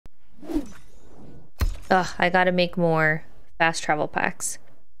Ugh, I gotta make more fast travel packs.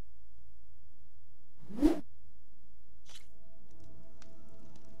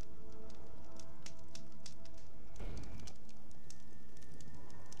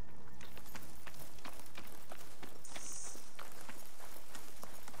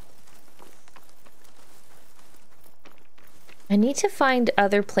 I need to find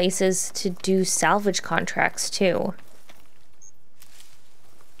other places to do salvage contracts too.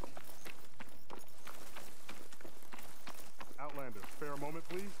 Outlander, spare a moment,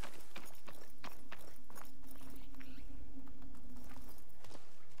 please.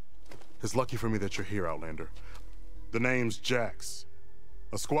 It's lucky for me that you're here, Outlander. The name's Jax.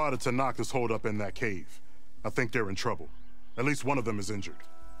 A squad of Tenakth is holed up in that cave. I think they're in trouble. At least one of them is injured.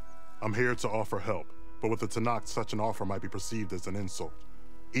 I'm here to offer help. But with the Tenakth, such an offer might be perceived as an insult,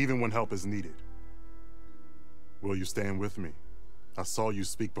 even when help is needed. Will you stand with me? I saw you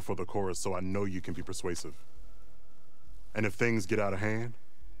speak before the chorus, so I know you can be persuasive. And if things get out of hand,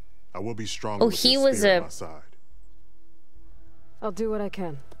 I will be stronger with your spear at my side. I'll do what I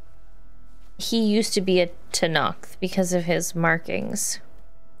can. He used to be a Tenakth because of his markings.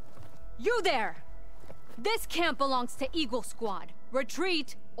 You there! This camp belongs to Eagle Squad.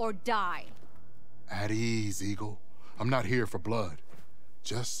 Retreat or die. At ease, Eagle. I'm not here for blood.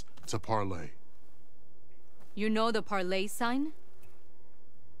 Just to parlay. You know the parlay sign?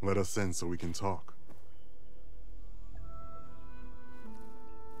 Let us in so we can talk.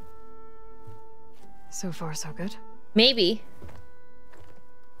 So far, so good. Maybe.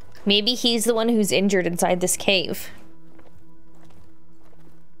 Maybe he's the one who's injured inside this cave.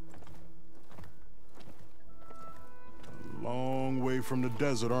 A long way from the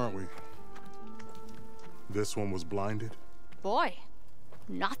desert, aren't we? This one was blinded? Boy,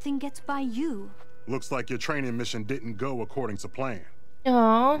 nothing gets by you. Looks like your training mission didn't go according to plan.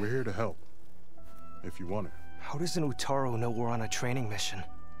 Aww. We're here to help, if you want it. How does an Utaru know we're on a training mission?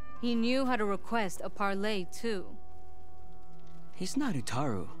 He knew how to request a parlay, too. He's not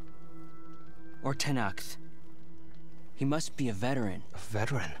Utaru. Or Tenakth. He must be a veteran. A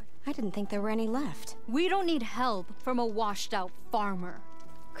veteran? I didn't think there were any left. We don't need help from a washed-out farmer.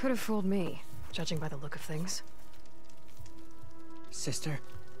 Could have fooled me, judging by the look of things. Sister,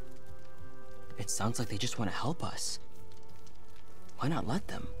 it sounds like they just want to help us. Why not let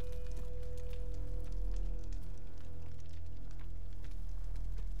them?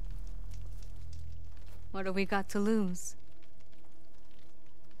 What do we got to lose?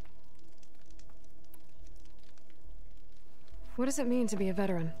 What does it mean to be a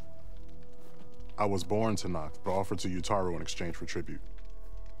veteran? I was born Tenakth, but offered to Utaru in exchange for tribute.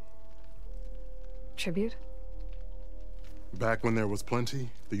 Tribute? Back when there was plenty,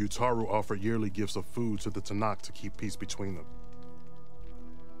 the Utaru offered yearly gifts of food to the Tenakth to keep peace between them.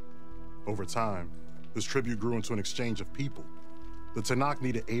 Over time, this tribute grew into an exchange of people. The Tenakth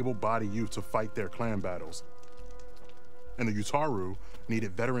needed able-bodied youth to fight their clan battles, and the Utaru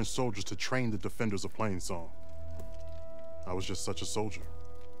needed veteran soldiers to train the defenders of Plainsong. I was just such a soldier.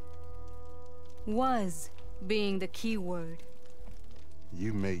 Was being the key word.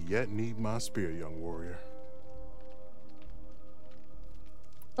 You may yet need my spear, young warrior.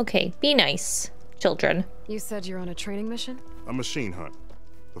 Okay, be nice, children. You said you're on a training mission? A machine hunt.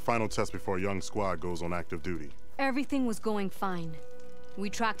 The final test before a young squad goes on active duty. Everything was going fine. We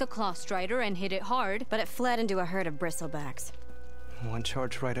tracked a claw strider and hit it hard, But it fled into a herd of bristlebacks. One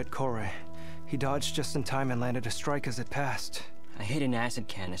charge right at Kore. He dodged just in time and landed a strike as it passed. I hit an acid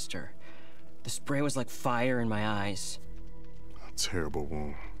canister. The spray was like fire in my eyes. A terrible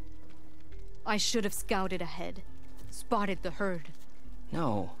wound. I should have scouted ahead. Spotted the herd.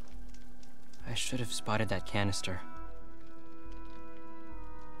 No. I should have spotted that canister.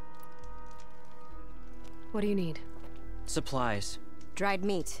 What do you need? Supplies. Dried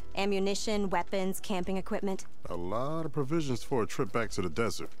meat, ammunition, weapons, camping equipment. A lot of provisions for a trip back to the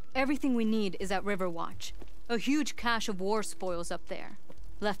desert. Everything we need is at Riverwatch. A huge cache of war spoils up there.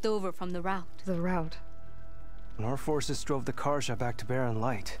 Left over from the route. The route. When our forces drove the Karja back to Barren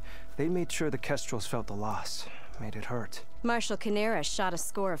Light, they made sure the Kestrels felt the loss. Made it hurt. Marshal Canera shot a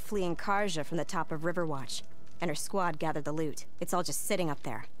score of fleeing Karja from the top of Riverwatch, and her squad gathered the loot. It's all just sitting up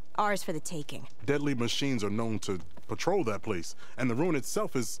there. Ours for the taking. Deadly machines are known to patrol that place, and the ruin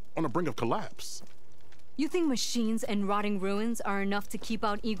itself is on the brink of collapse. You think machines and rotting ruins are enough to keep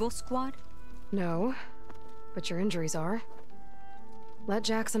out Eagle Squad? No, but your injuries are. Let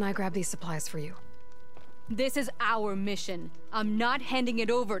Jax and I grab these supplies for you. This is our mission. I'm not handing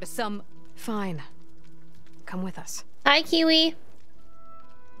it over to some... Fine. Come with us. Hi, Kiwi.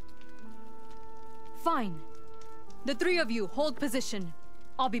 Fine. The three of you hold position.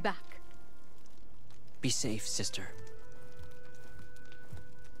 I'll be back. Be safe, sister.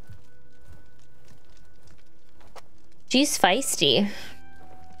 She's feisty.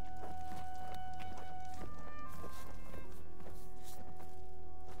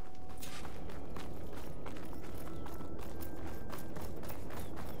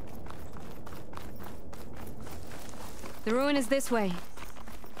 The ruin is this way.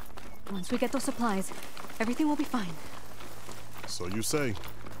 Once we get those supplies, everything will be fine. So you say.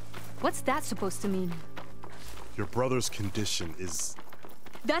 What's that supposed to mean? Your brother's condition is...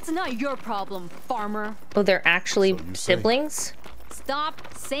 That's not your problem, farmer. Oh, they're actually So you say. siblings?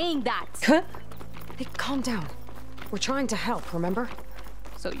 Stop saying that. Hey, calm down. We're trying to help, remember?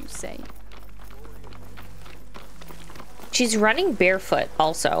 So you say. She's running barefoot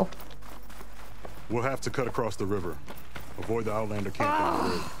also. We'll have to cut across the river. Avoid the Outlander camp down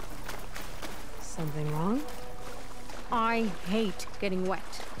the road. Something wrong? I hate getting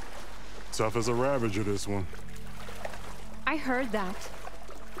wet. Tough as a Ravager, this one. I heard that.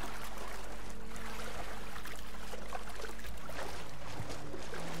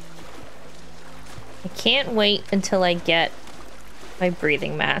 I can't wait until I get my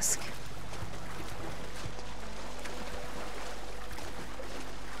breathing mask.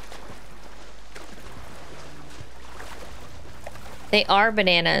 They are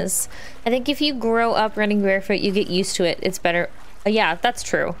bananas. I think if you grow up running barefoot, you get used to it. It's better. Yeah, that's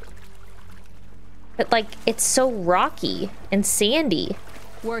true. But like, it's so rocky and sandy.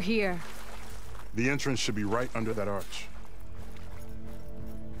 We're here. The entrance should be right under that arch.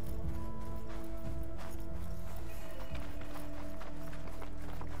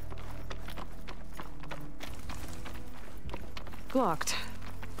 Blocked.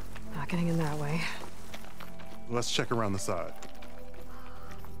 Not getting in that way. Let's check around the side.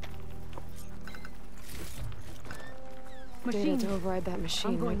 Data to override that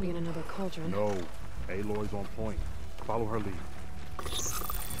machine might be in another cauldron. No. Aloy's on point. Follow her lead.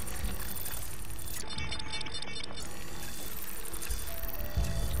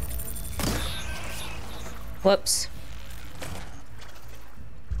 Whoops.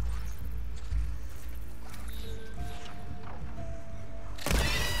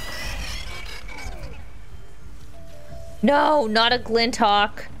 No, not a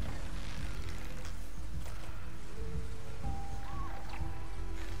Glinthawk.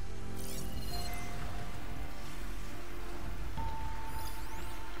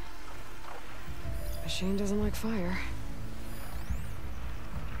 Machine doesn't like fire.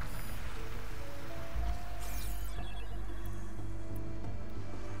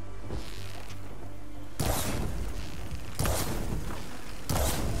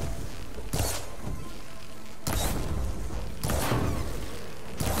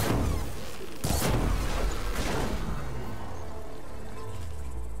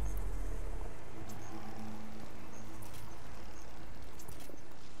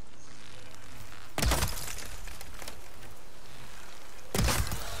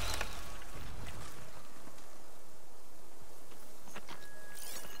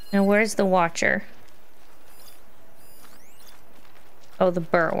 Now where's the Watcher? Oh, the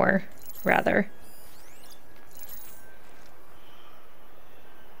Burrower, rather.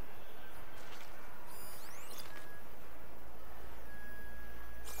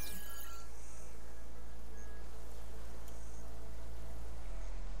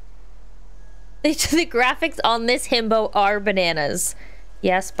 The graphics on this himbo are bananas.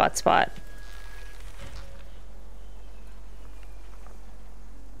 Yes, Spot.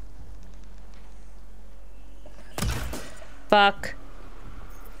 Fuck.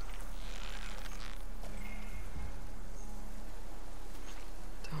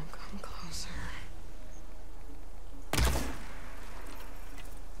 Don't come closer.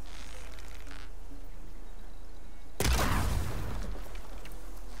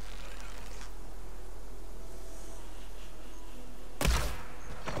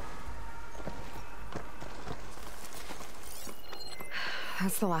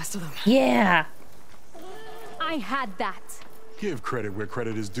 That's the last of them. Yeah. I had that. Give credit where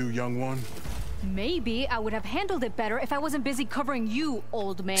credit is due, young one. Maybe I would have handled it better if I wasn't busy covering you,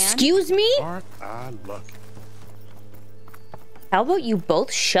 old man. Excuse me? Aren't I lucky? How about you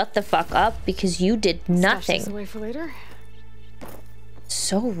both shut the fuck up because you did Stash this nothing? away for later.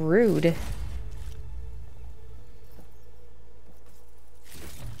 So rude.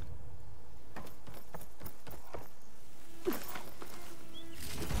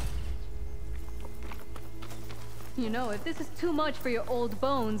 You know, if this is too much for your old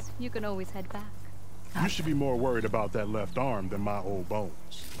bones, you can always head back. You should be more worried about that left arm than my old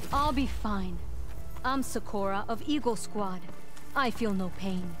bones. I'll be fine. I'm Sakura of Eagle Squad. I feel no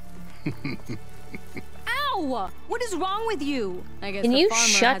pain. No! What is wrong with you? I guess Can the you farmer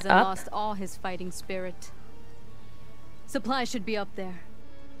shut hasn't up? lost all his fighting spirit. Supplies should be up there.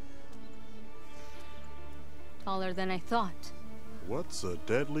 Taller than I thought. What's a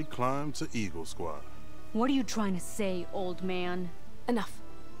deadly climb to Eagle Squad? What are you trying to say, old man? Enough.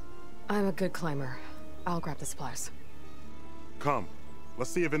 I'm a good climber. I'll grab the supplies. Come, let's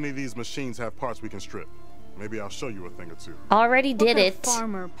see if any of these machines have parts we can strip. Maybe I'll show you a thing or two. Already did What could a it.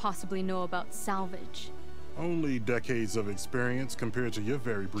 farmer possibly know about salvage? Only decades of experience compared to your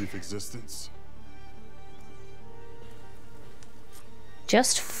very brief existence.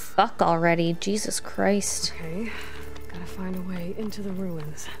 Just fuck already. Jesus Christ. Okay. Gotta find a way into the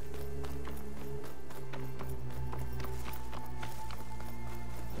ruins.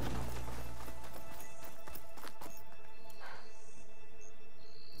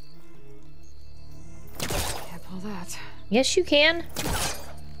 Can't pull that. Yes, you can.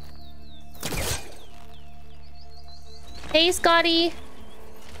 Hey, Scotty.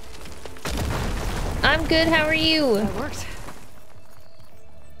 I'm good. How are you? That worked.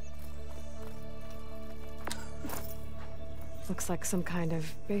 Looks like some kind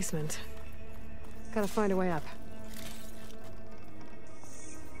of basement. Gotta find a way up.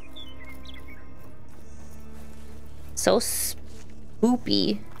 So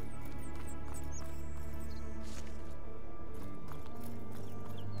spoopy.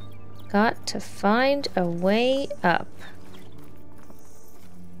 Got to find a way up.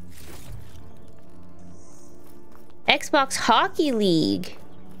 Xbox Hockey League.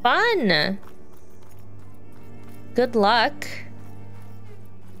 Fun. Good luck.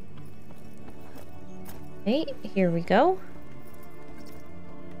 Okay, here we go.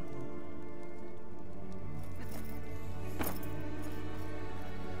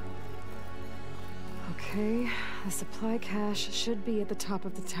 Okay, the supply cache should be at the top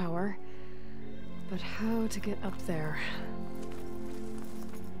of the tower. But how to get up there?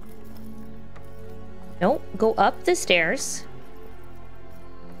 Nope, go up the stairs.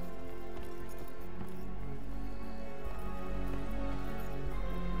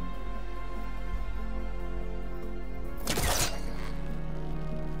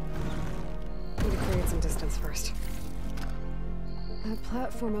 Need to create some distance first. That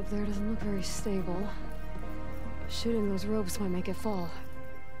platform up there doesn't look very stable. Shooting those ropes might make it fall.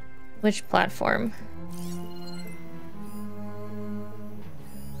 Which platform?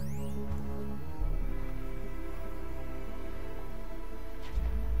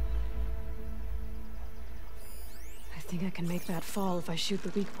 I think I can make that fall if I shoot the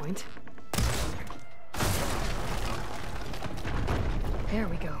weak point. There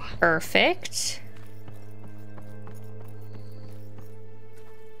we go. Perfect.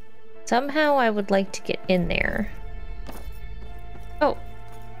 Somehow I would like to get in there. Oh,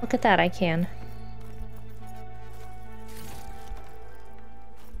 look at that, I can.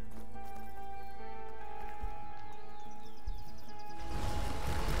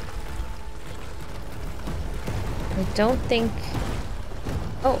 I don't think...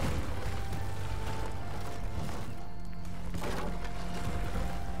 Oh.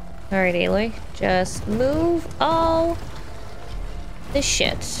 Alright, Aloy. Just move all the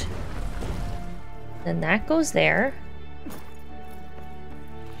shit. Then that goes there.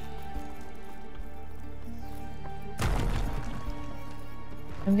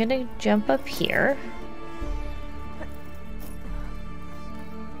 I'm gonna jump up here.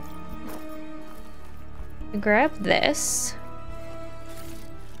 Grab this.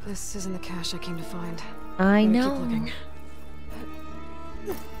 This isn't the cache I came to find. I Gotta know. Keep looking.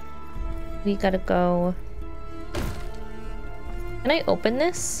 We gotta go. Can I open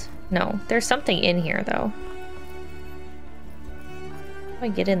this? No, there's something in here though. How do I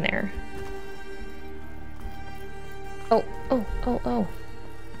get in there? Oh, oh, oh, oh.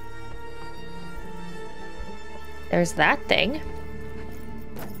 There's that thing.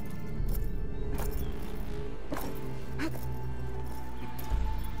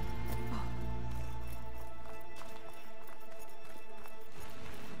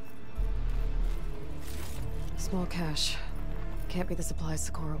 Small cache. Can't be the supplies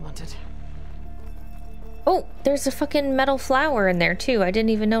Sakura wanted. Oh, there's a fucking metal flower in there too. I didn't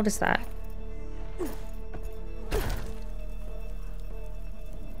even notice that.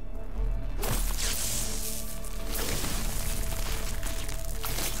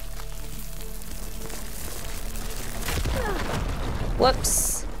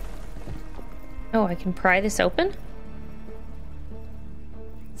 Whoops. Oh, I can pry this open?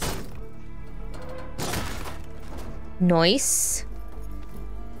 Nice.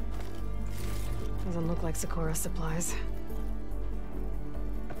 Doesn't look like Sakura's supplies.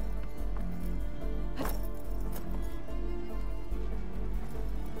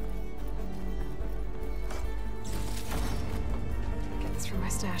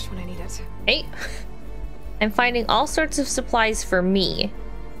 stash when I need it. Hey. I'm finding all sorts of supplies for me.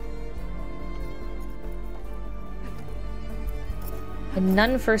 And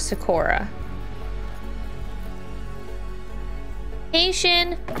none for Sakura.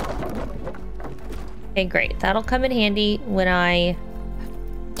 Station. Okay, great. That'll come in handy when I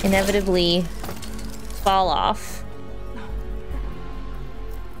inevitably fall off.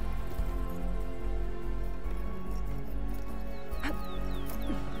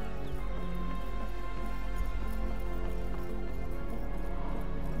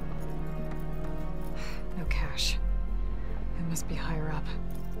 No cash. It must be higher up.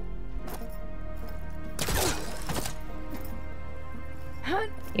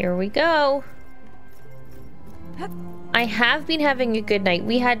 Here we go. I have been having a good night.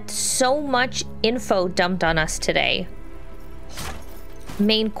 We had so much info dumped on us today.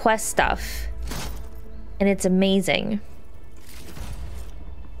 Main quest stuff. And it's amazing.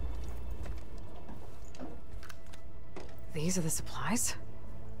 These are the supplies?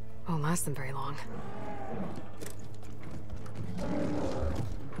 Won't last them very long.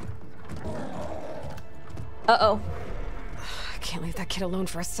 Uh-oh. I can't leave that kid alone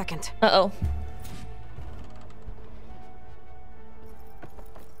for a second. Uh-oh.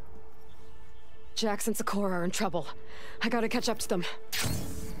 Jax and Sakura are in trouble. I gotta catch up to them.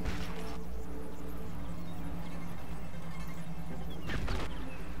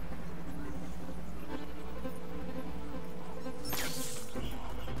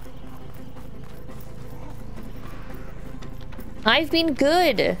 I've been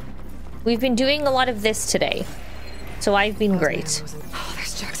good. We've been doing a lot of this today. So I've been great. Oh,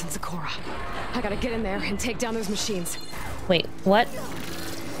 there's Jax and Sakura. I gotta get in there and take down those machines. Wait, what?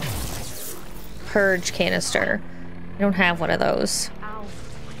 Purge canister. I don't have one of those.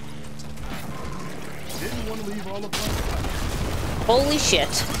 Holy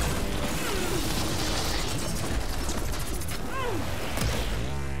shit.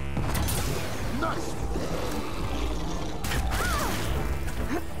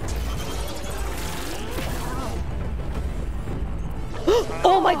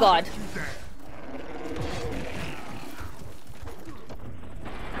 Oh my god.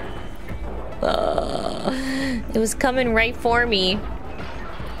 It was coming right for me.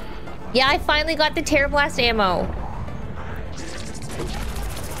 Yeah, I finally got the Tear Blast ammo.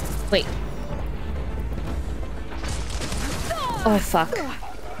 Wait. Oh, fuck.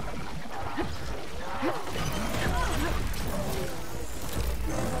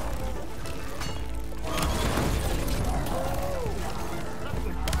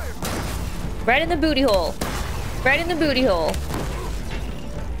 Right in the booty hole. Right in the booty hole.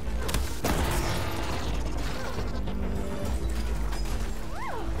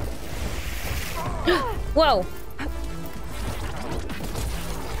 Whoa.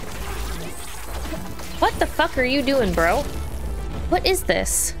 What the fuck are you doing, bro? What is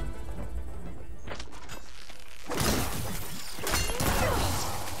this?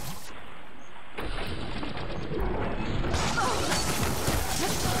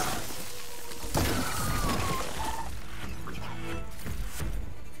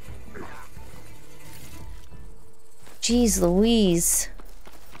 Jeez Louise.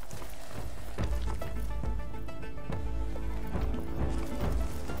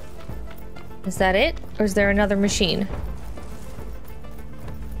 Is that it? Or is there another machine?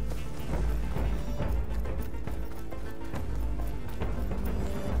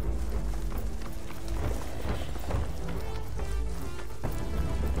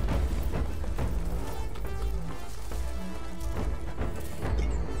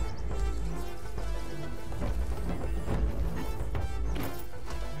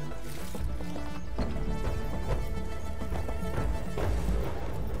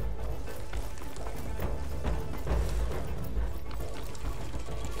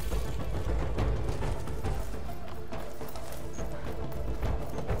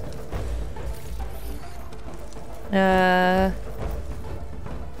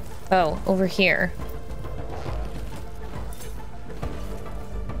 Oh, over here.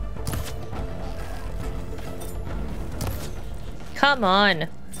 Come on.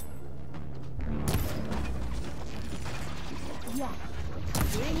 Yeah,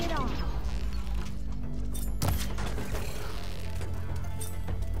 bring it on.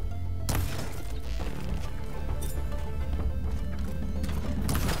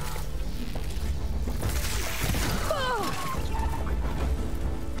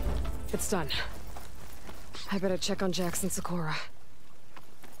 It's done. I better check on Jax and Sakura.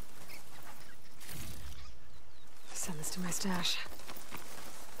 Send this to my stash.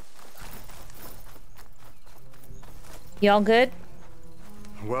 Y'all good?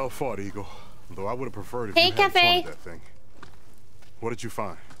 Well fought, Eagle. Though I would have preferred if Hey, you hadn't Cafe. taunted that thing. What did you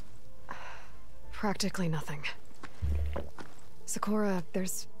find? Practically nothing. Sakura,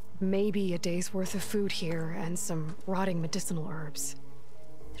 there's maybe a day's worth of food here and some rotting medicinal herbs.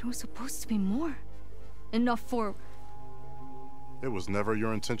 There was supposed to be more. Enough for... It was never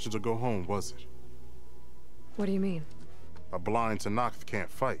your intention to go home, was it? What do you mean? A blind Tenakth can't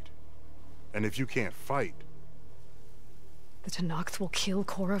fight. And if you can't fight, The Tenakth will kill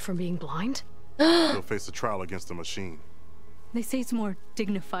Korra from being blind? you'll face a trial against the machine. They say it's more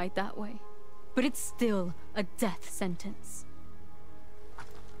dignified that way. But it's still a death sentence.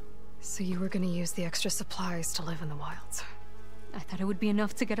 So you were gonna use the extra supplies to live in the wilds. I thought it would be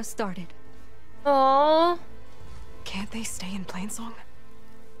enough to get us started. Aww. Can't they stay in Plainsong?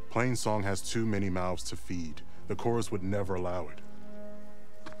 Plainsong has too many mouths to feed. The chorus would never allow it.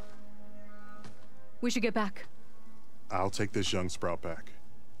 We should get back. I'll take this young sprout back.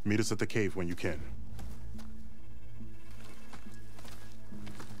 Meet us at the cave when you can.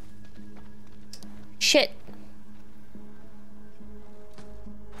 Shit.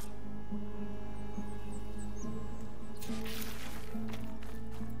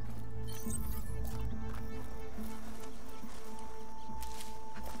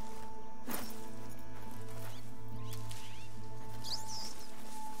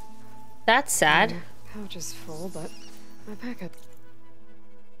 That's sad. My pouch is full, but my packet.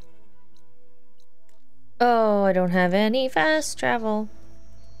 Oh, I don't have any fast travel.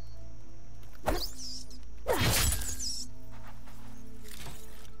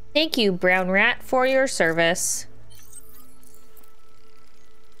 Thank you, Brown Rat, for your service.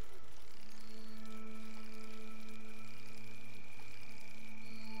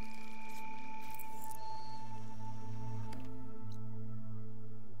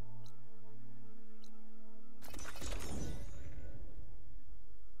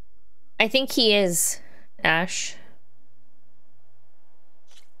 I think he is, Ash.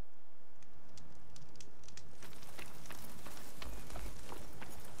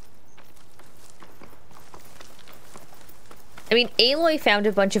 I mean, Aloy found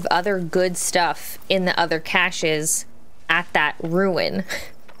a bunch of other good stuff in the other caches at that ruin.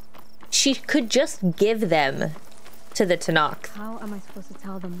 She could just give them to the Tenakth. How am I supposed to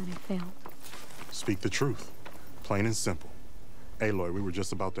tell them that I failed? Speak the truth. Plain and simple. Aloy, we were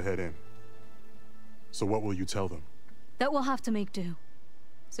just about to head in. So what will you tell them? That we'll have to make do.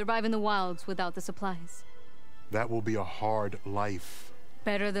 Survive in the wilds without the supplies. That will be a hard life.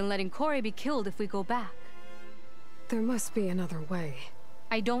 Better than letting Corey be killed if we go back. There must be another way.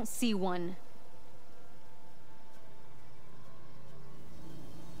 I don't see one.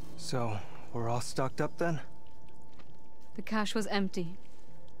 So, we're all stocked up then? The cache was empty.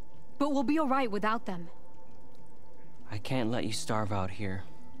 But we'll be alright without them. I can't let you starve out here.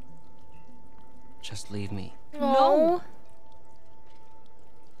 Just leave me. No.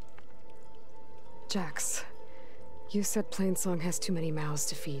 Jax, you said Plainsong has too many mouths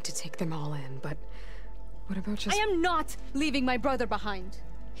to feed to take them all in, but what about just... I am not leaving my brother behind.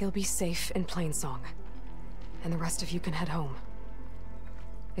 He'll be safe in Plainsong, and the rest of you can head home.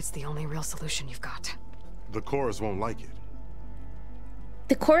 It's the only real solution you've got. The chorus won't like it.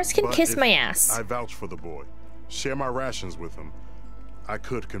 The chorus can But kiss if my ass. I vouch for the boy. Share my rations with him. I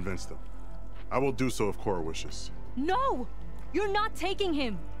could convince them. I will do so if Korra wishes. No! You're not taking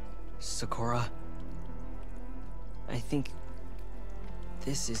him! Sakura, I think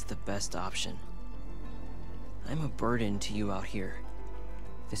this is the best option. I'm a burden to you out here.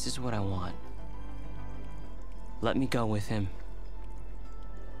 This is what I want. Let me go with him.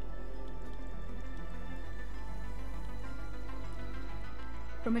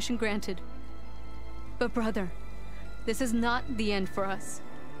 Permission granted. But brother, this is not the end for us.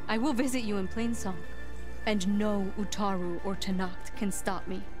 I will visit you in Plainsong. And no Utaru or Tenakth can stop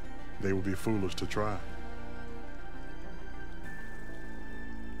me. They would be foolish to try.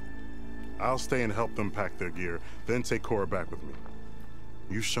 I'll stay and help them pack their gear, then take Korra back with me.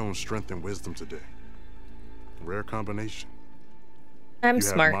 You've shown strength and wisdom today. Rare combination. I'm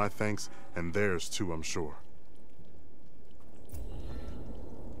smart. You have my thanks, and theirs too, I'm sure.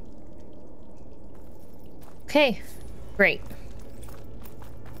 Okay, great.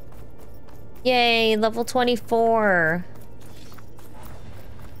 Yay, level 24.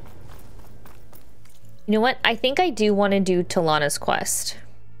 You know what? I think I do want to do Talanah's quest.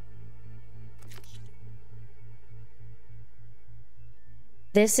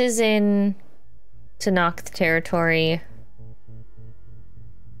 This is in Tenakth territory.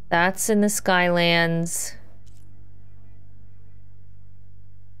 That's in the Skylands.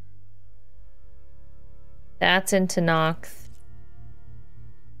 That's in Tenakth.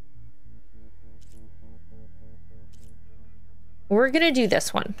 We're gonna do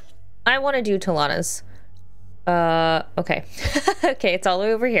this one. I want to do Talanah's. Okay. Okay, it's all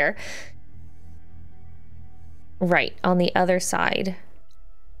over here. Right, on the other side.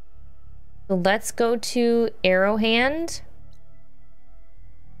 So let's go to Arrowhand.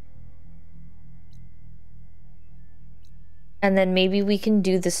 And then maybe we can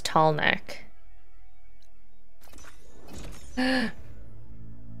do this tall neck.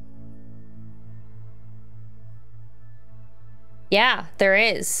 Yeah, there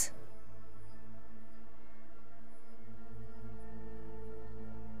is.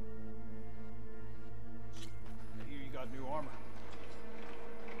 I hear you got new armor.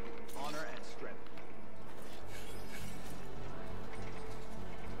 Honor and strength.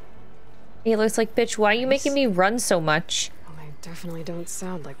 Aloy's like, bitch, why are you making me run so much? Well, they definitely don't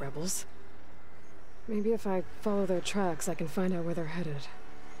sound like rebels. Maybe if I follow their tracks, I can find out where they're headed.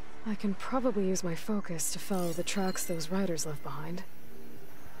 I can probably use my focus to follow the tracks those riders left behind.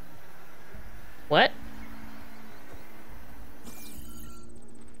 What?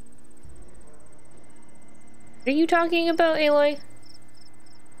 What are you talking about, Aloy?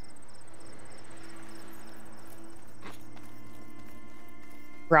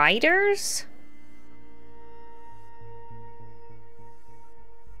 Riders?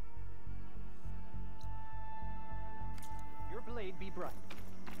 Your blade be bright.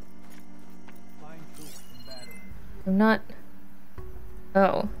 Find truth in battle. I'm not...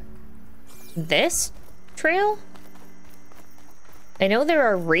 Oh. This trail? I know there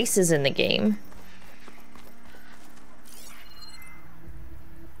are races in the game.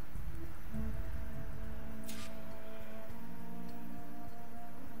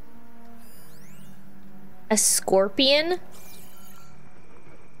 A scorpion?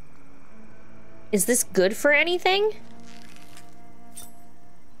 Is this good for anything?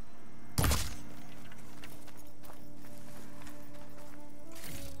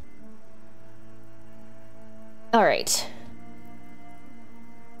 All right.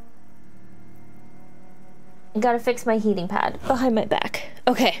 I gotta fix my heating pad behind my back.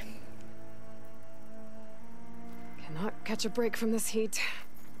 Okay. Cannot catch a break from this heat.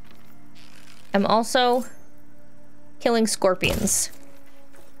 I'm also killing scorpions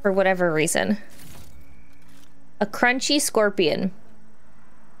for whatever reason. A crunchy scorpion.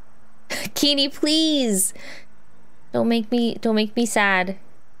 Keeney, please. Don't make me sad.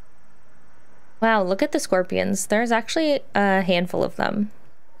 Wow, look at the scorpions. There's actually a handful of them.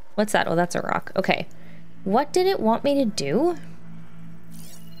 What's that? Oh, that's a rock. Okay. What did it want me to do?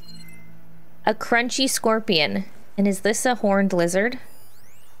 A crunchy scorpion. And is this a horned lizard?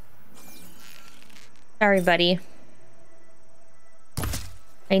 Sorry, buddy.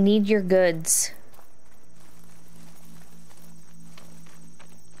 I need your goods.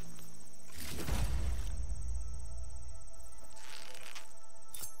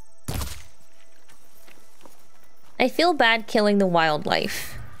 I feel bad killing the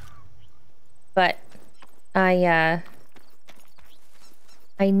wildlife, but I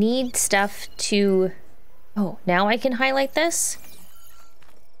need stuff to... Oh, now I can highlight this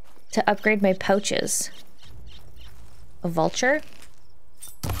to upgrade my pouches. A vulture?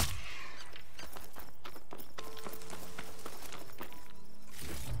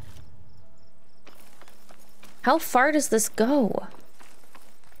 How far does this go?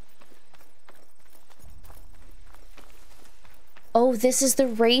 Oh, this is the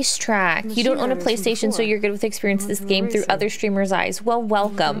racetrack. You don't own a PlayStation, so you're good with experience this game through other streamers' eyes. Well,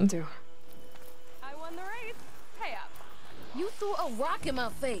 welcome. I won the race. Pay up. You threw a rock in my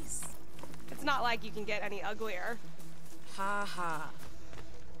face. It's not like you can get any uglier. Ha ha.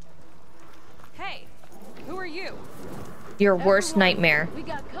 Hey, who are you? Your worst nightmare. We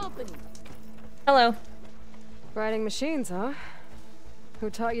got company. Hello. Riding machines, huh? Who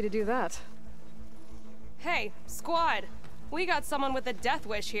taught you to do that? Hey, squad. We got someone with a death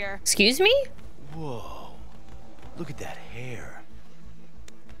wish here. Excuse me? Whoa. Look at that hair.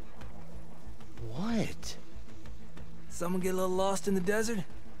 What? Someone get a little lost in the desert?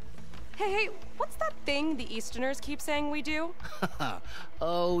 Hey, what's that thing the Easterners keep saying we do?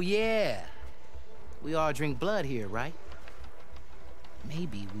 Oh, yeah. We all drink blood here, right?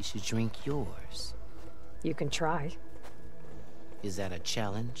 Maybe we should drink yours. You can try. Is that a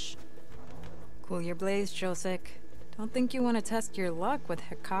challenge? Cool your blaze, Josek. Don't think you want to test your luck with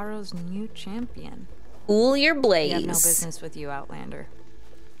Hikaru's new champion. Cool your blaze. We have no business with you, Outlander.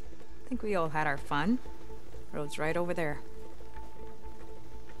 Think we all had our fun. Road's right over there.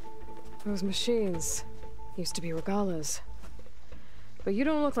 Those machines used to be regalas. But you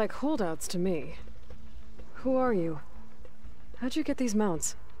don't look like holdouts to me. Who are you? How'd you get these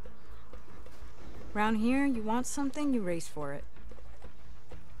mounts? Round here, you want something, you race for it.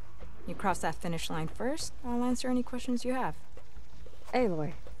 You cross that finish line first, I'll answer any questions you have.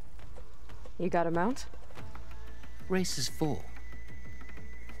 Aloy, you got a mount? Race is full.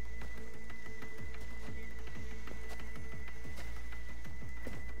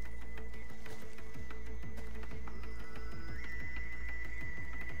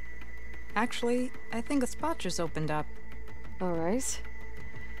 Actually, I think a spot just opened up. All right.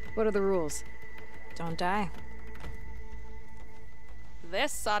 What are the rules? Don't die.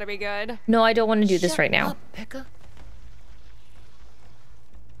 This ought to be good. No, I don't want to do this right now. Up, Pekka.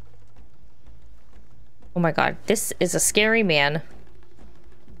 Oh my god, this is a scary man.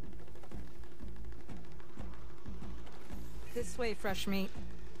 This way, fresh meat.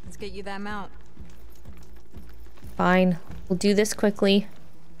 Let's get you that mount. Fine. We'll do this quickly.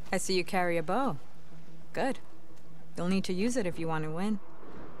 I see you carry a bow. Good. You'll need to use it if you want to win.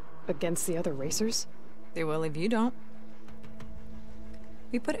 Against the other racers? They will if you don't.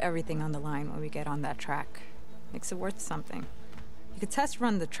 We put everything on the line when we get on that track. Makes it worth something. You could test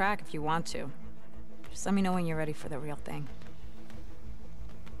run the track if you want to. Just let me know when you're ready for the real thing.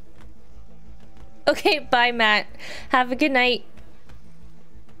 Okay, bye, Matt. Have a good night.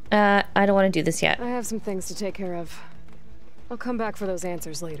 I don't want to do this yet. I have some things to take care of. I'll come back for those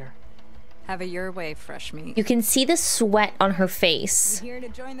answers later. Have it your way, fresh meat. You can see the sweat on her face. You here to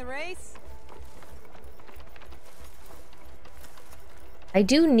join the race? I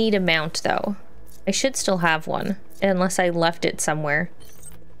do need a mount, though. I should still have one, unless I left it somewhere.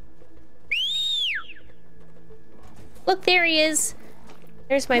 Look, there he is.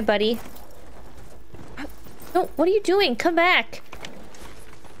 There's my buddy. No, what are you doing? Come back.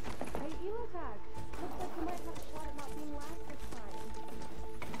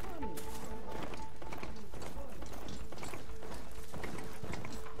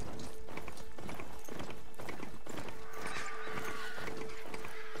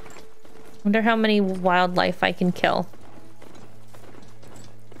 Wonder how many wildlife I can kill.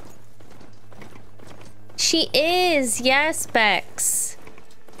 She is! Yes, Bex!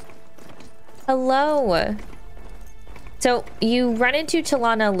 Hello! So, you run into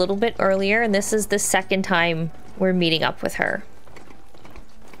Talanah a little bit earlier, and this is the second time we're meeting up with her.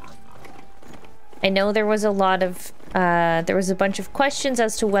 I know there was a lot of, there was a bunch of questions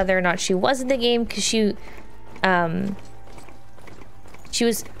as to whether or not she was in the game, because she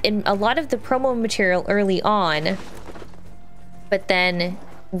was in a lot of the promo material early on, but then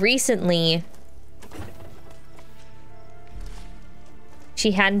recently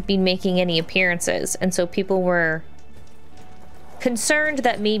she hadn't been making any appearances, and so people were concerned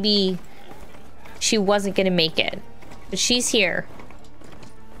that maybe she wasn't gonna make it. But she's here.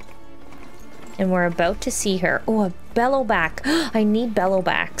 And we're about to see her. Oh, a bellowback. I need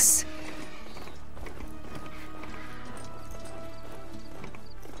bellowbacks.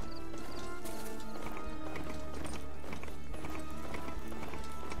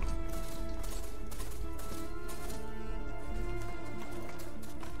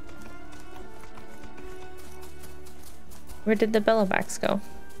 Where did the bellowbacks go?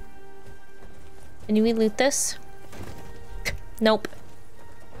 Can we loot this? Nope.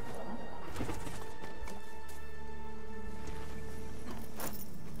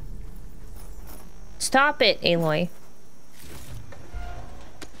 Stop it, Aloy.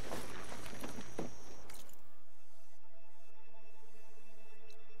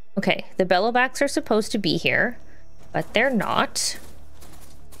 Okay, the bellowbacks are supposed to be here, but they're not.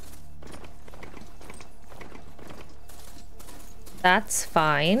 That's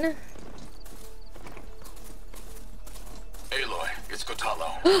fine. Aloy, it's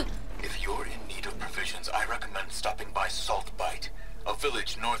Kotalo. If you're in need of provisions, I recommend stopping by Saltbite, a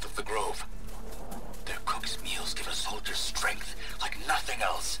village north of the Grove. Their cook's meals give a soldier strength like nothing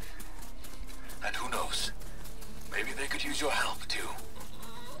else. And who knows, maybe they could use your help too.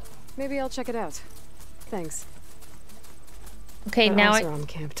 Maybe I'll check it out. Thanks. Okay, that now Oseram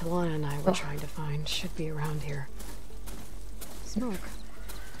camp Talanah and I were trying to find should be around here. Smoke.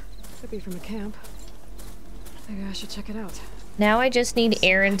 Could be from a camp. Maybe I should check it out. Now I just need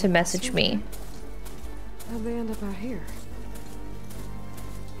Aaron to message me. How'd they end up out here?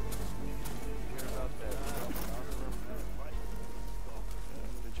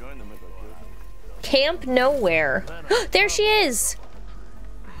 Camp nowhere. There she is.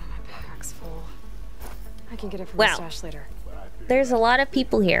 My back's full. I can get it from Wow. the stash later. There's a lot of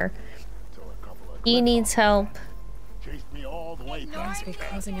people here. He needs help. Must be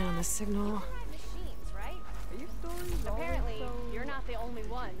closing in on the signal. Apparently, you're not the only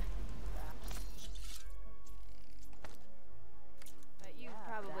one. But you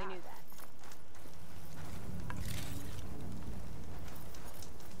probably knew that.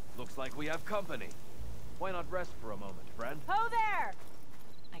 Looks like we have company. Why not rest for a moment, friend? Ho there!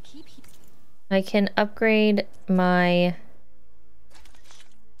 I can upgrade my...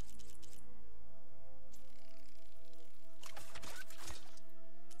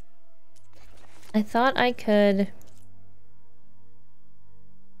 I thought I could...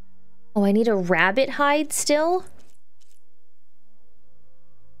 Oh, I need a rabbit hide still?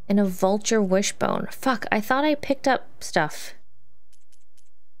 And a vulture wishbone. Fuck, I thought I picked up stuff.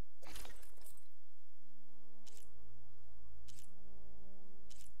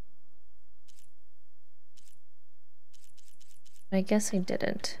 I guess I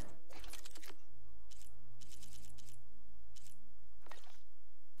didn't.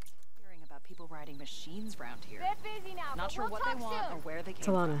 Hearing about people riding machines around here. Not sure what they want or where they came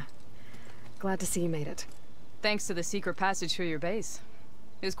from. Talanah, glad to see you made it. Thanks to the secret passage through your base.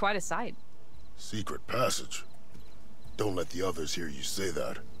 It was quite a sight. Secret passage? Don't let the others hear you say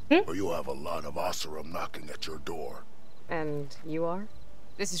that, or you'll have a lot of Oseram knocking at your door. And you are?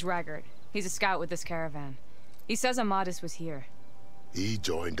 This is Raggard. He's a scout with this caravan. He says Amadis was here. He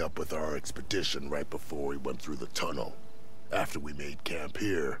joined up with our expedition right before we went through the tunnel. After we made camp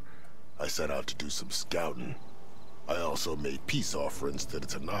here, I set out to do some scouting. I also made peace offerings to the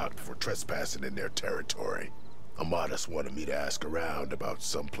Tenakth for trespassing in their territory. Amadis wanted me to ask around about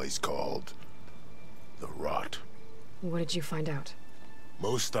some place called... the Rot. What did you find out?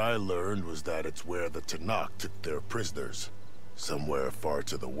 Most I learned was that it's where the Tenakth took their prisoners. Somewhere far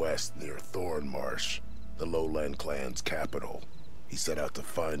to the west near Thornmarsh, the Lowland clan's capital. He set out to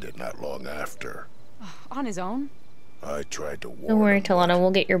find it not long after. On his own? I tried to warn him. Don't worry, Talanah,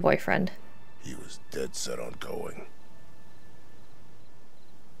 we'll get your boyfriend. He was dead set on going.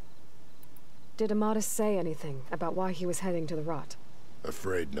 Did Amadis say anything about why he was heading to the Rot?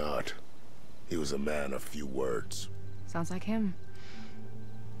 Afraid not. He was a man of few words. Sounds like him.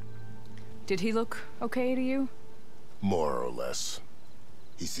 Did he look okay to you? More or less.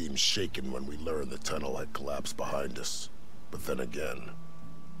 He seemed shaken when we learned the tunnel had collapsed behind us. But then again,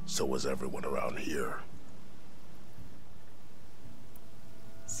 so was everyone around here.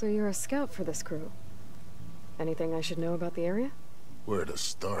 So you're a scout for this crew. Anything I should know about the area? Where to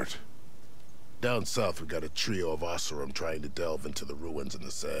start? Down south we got a trio of Oseram trying to delve into the ruins in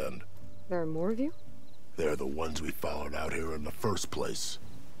the sand. There are more of you? They're the ones we followed out here in the first place.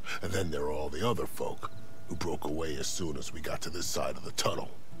 And then there are all the other folk who broke away as soon as we got to this side of the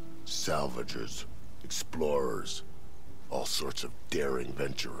tunnel. Salvagers, explorers, all sorts of daring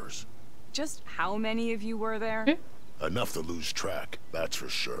venturers. Just how many of you were there? Enough to lose track, that's for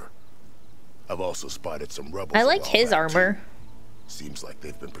sure. I've also spotted some rebels. I like his armor. Seems like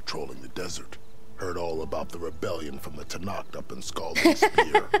they've been patrolling the desert. Heard all about the rebellion from the Tenakth up in Scalding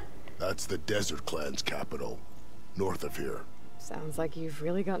Spear. That's the Desert Clan's capital, north of here. Sounds like you've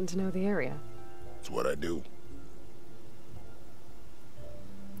really gotten to know the area. It's what I do.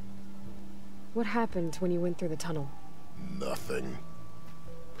 What happened when you went through the tunnel? Nothing.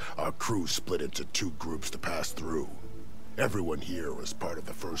 Our crew split into two groups to pass through. Everyone here was part of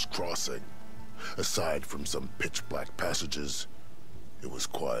the first crossing. Aside from some pitch-black passages, it was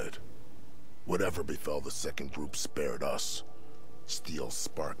quiet. Whatever befell the second group spared us. Steel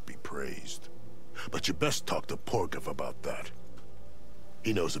Spark be praised. But you best talk to Porgov about that.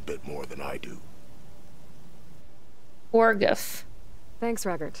 He knows a bit more than I do. Porgov. Thanks,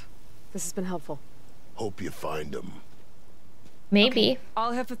 Raggard. This has been helpful. Hope you find him. Maybe. Okay,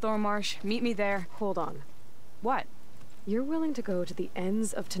 I'll head for Thornmarsh. Meet me there. Hold on. What? You're willing to go to the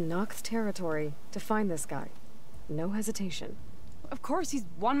ends of Tenakth territory to find this guy. No hesitation. Of course, he's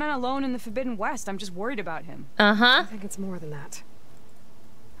one man alone in the Forbidden West. I'm just worried about him. I think it's more than that.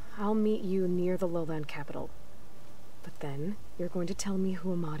 I'll meet you near the lowland capital. But then, you're going to tell me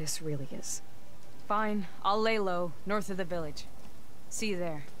who Amadis really is. Fine. I'll lay low, north of the village. See you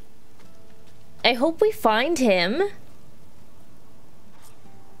there. I hope we find him.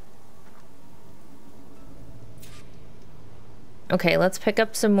 Okay, let's pick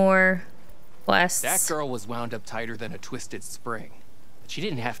up some more quests. That girl was wound up tighter than a twisted spring. She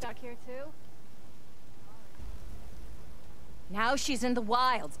didn't have to. Stuck here too? Now she's in the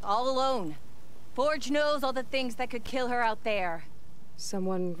wilds, all alone. Forge knows all the things that could kill her out there.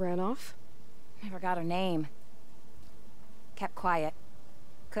 Someone ran off? Never got her name. Kept quiet.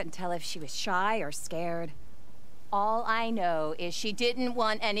 Couldn't tell if she was shy or scared. All I know is she didn't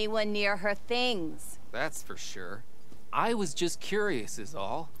want anyone near her things. That's for sure. I was just curious is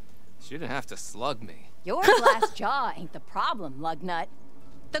all. She didn't have to slug me. Your glass jaw ain't the problem, lugnut.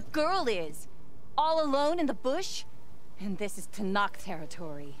 The girl is. All alone in the bush. And this is Tenakth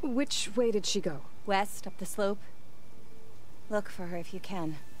territory. Which way did she go? West, up the slope. Look for her if you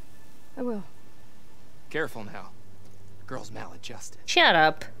can. I will. Careful now. The girl's maladjusted. Shut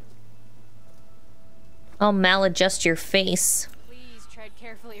up. I'll maladjust your face. Please tread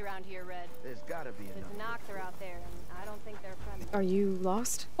carefully around here, Red. There's gotta be The Tenakth are out there, and I don't think they're friendly. Are you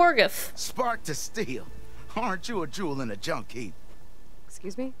lost? Porgif. Spark to steel. Aren't you a jewel in a junk heap?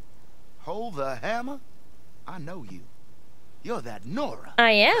 Excuse me? Hold the hammer? I know you. You're that Nora.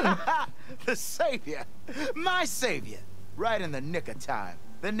 I am. The savior. My savior. Right in the nick of time.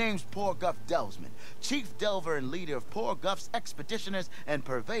 The name's Porguff Delvesman, chief delver and leader of Porguff's expeditioners and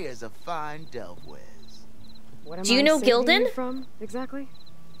purveyors of fine delve wares. What am Do you I know saving Gildan? you from, exactly?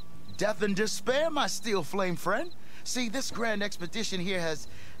 Death and despair, my steel flame friend. See, this grand expedition here has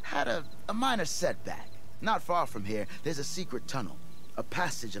had a minor setback. Not far from here, there's a secret tunnel. A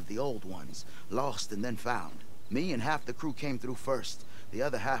passage of the old ones, lost and then found. Me and half the crew came through first. The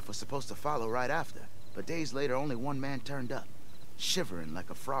other half was supposed to follow right after. But days later, only one man turned up, shivering like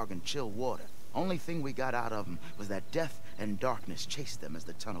a frog in chill water. Only thing we got out of him was that death and darkness chased them as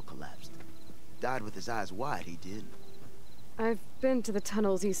the tunnel collapsed. Died with his eyes wide, he did. I've been to the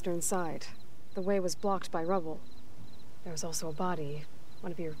tunnel's eastern side. The way was blocked by rubble. There was also a body,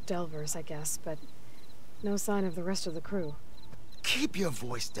 one of your delvers, I guess, but no sign of the rest of the crew. Keep your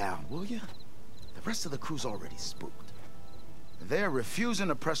voice down, will you? The rest of the crew's already spooked. They're refusing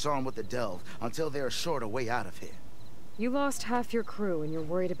to press on with the delve until they're assured a way out of here. You lost half your crew and you're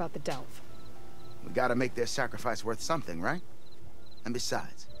worried about the delve. We gotta make their sacrifice worth something, right? And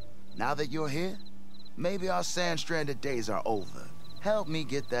besides, now that you're here, maybe our sand-stranded days are over. Help me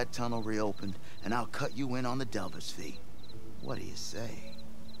get that tunnel reopened, and I'll cut you in on the delver's fee. What do you say?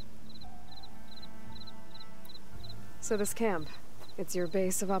 So this camp, it's your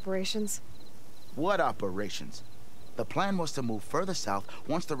base of operations? What operations? The plan was to move further south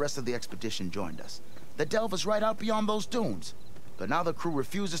once the rest of the expedition joined us. The delve is right out beyond those dunes. But now the crew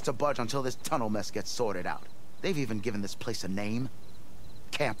refuses to budge until this tunnel mess gets sorted out. They've even given this place a name.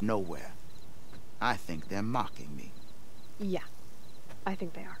 Camp Nowhere. I think they're mocking me. Yeah, I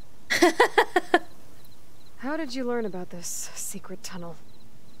think they are. How did you learn about this secret tunnel?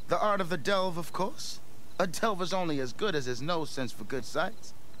 The art of the delve, of course. A delver's only as good as his nose sense for good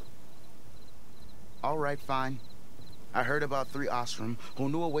sights. All right, fine. I heard about 3 Osram who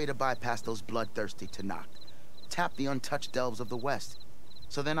knew a way to bypass those bloodthirsty Tenakth. Tap the untouched delves of the West.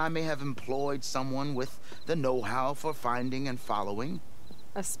 So then I may have employed someone with the know-how for finding and following.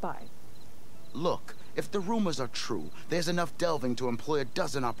 A spy. Look, if the rumors are true, there's enough delving to employ a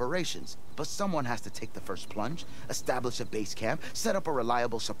dozen operations. But someone has to take the first plunge, establish a base camp, set up a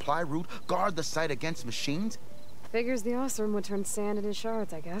reliable supply route, guard the site against machines. Figures the Osram would turn sand into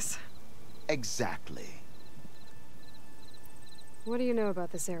shards, I guess. Exactly. What do you know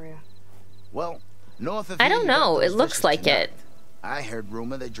about this area? Well, north of I here, don't you got know. those It looks vicious like Tenakth. it. I heard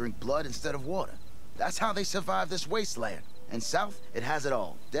rumor they drink blood instead of water. That's how they survive this wasteland. And south, it has it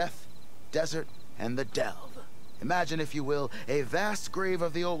all. Death, desert, and the delve. Imagine, if you will, a vast grave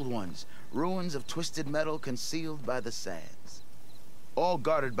of the old ones. Ruins of twisted metal concealed by the sands. All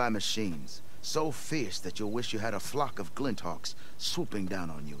guarded by machines. So fierce that you'll wish you had a flock of glinthawks swooping down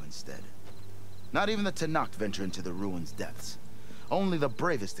on you instead. Not even the Tenakth venture into the ruins' depths. Only the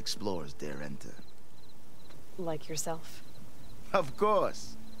bravest explorers dare enter. Like yourself? Of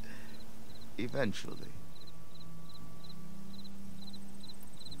course. Eventually.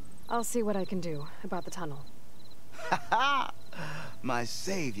 I'll see what I can do about the tunnel. Ha ha! My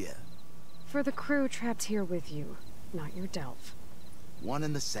savior. For the crew trapped here with you, not your delve. One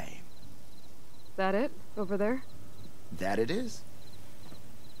and the same. That it? Over there? That it is.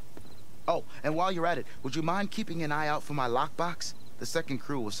 Oh, and while you're at it, would you mind keeping an eye out for my lockbox? The second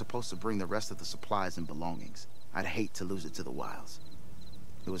crew was supposed to bring the rest of the supplies and belongings. I'd hate to lose it to the wilds.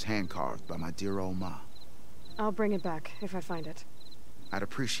 It was hand-carved by my dear old ma. I'll bring it back if I find it. I'd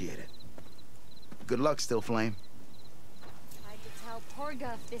appreciate it. Good luck, Still Flame. Tried to tell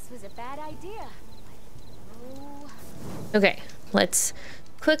Porguff this was a bad idea. Oh. Okay, let's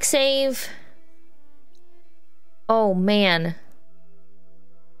quick save. Oh man.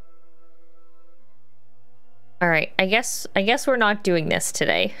 All right, I guess we're not doing this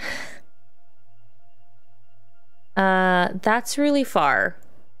today. That's really far.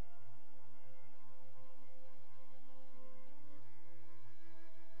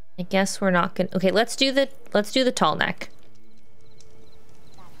 I guess we're not gonna. Okay, let's do the tall neck.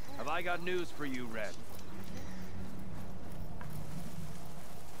 Have I got news for you, Red?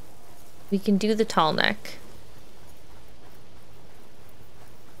 We can do the tall neck.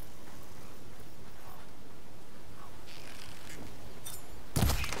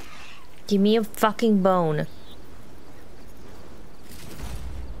 Give me a fucking bone.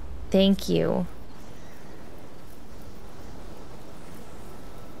 Thank you.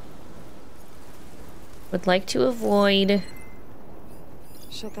 Would like to avoid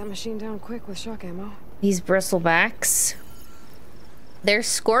Shut that machine down quick with shock ammo. these bristlebacks. They're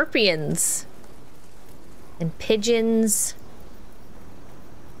scorpions. And pigeons.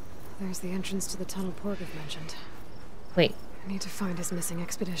 There's the entrance to the tunnel Porgith mentioned. Wait. I need to find his missing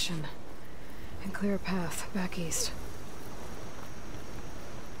expedition. And clear a path back east.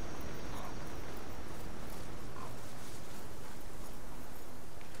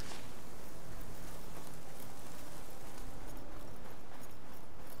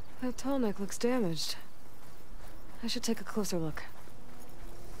 That tall neck looks damaged. I should take a closer look.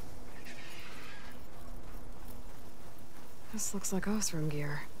 This looks like Osram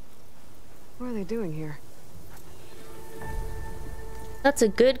gear. What are they doing here? That's a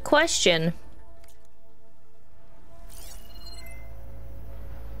good question.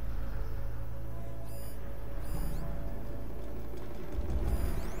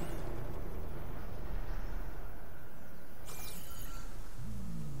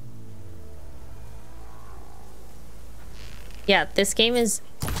 Yeah, this game is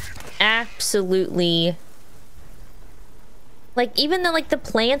absolutely like, even the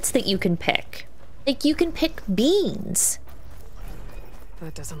plants that you can pick. Like, you can pick beans.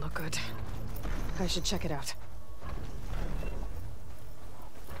 That doesn't look good. I should check it out.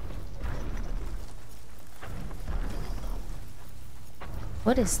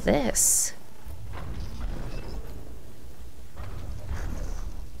 What is this?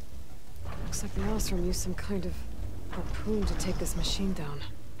 Looks like the Osram used some kind of harpoon to take this machine down.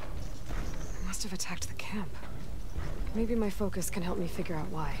 It must have attacked the camp. Maybe my focus can help me figure out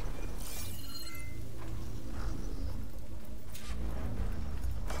why.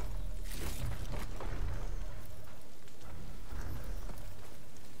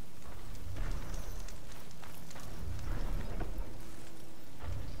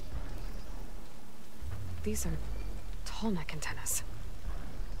 These are tall neck antennas.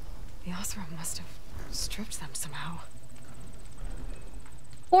 The Osram must have stripped them somehow.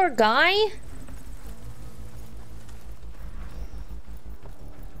 Poor guy.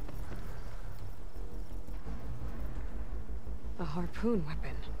 A harpoon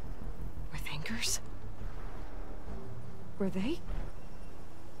weapon. With anchors? Were they?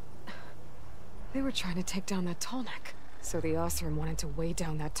 They were trying to take down that tall neck. So the Osram wanted to weigh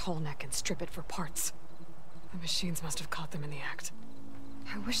down that tall neck and strip it for parts. The machines must have caught them in the act.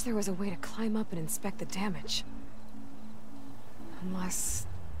 I wish there was a way to climb up and inspect the damage. Unless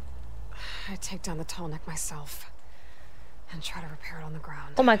I take down the tall neck myself and try to repair it on the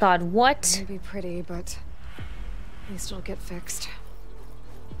ground. Oh my god, what? It may be pretty, but at least it'll get fixed.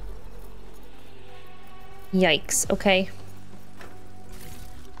 Yikes, okay.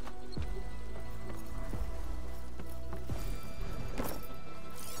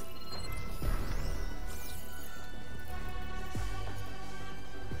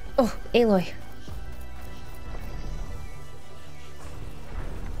 Oh, Aloy.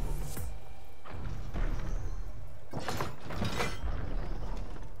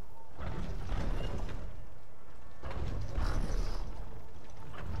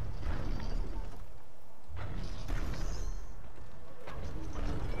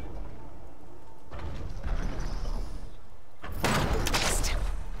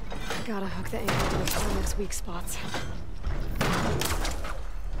 Gotta hook the anchor to the tall neck's weak spots.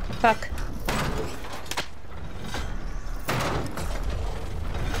 Fuck.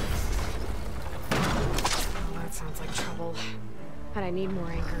 That sounds like trouble. And I need more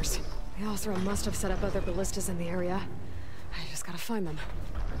anchors. The Osram must have set up other ballistas in the area. I just gotta find them.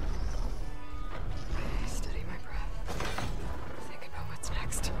 Steady my breath. Think about what's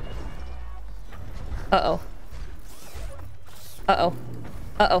next. Uh-oh. Uh-oh.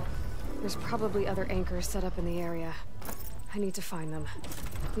 Uh-oh. There's probably other anchors set up in the area. I need to find them.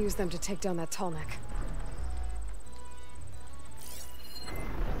 Use them to take down that tall neck.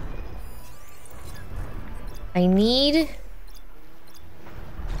 I need...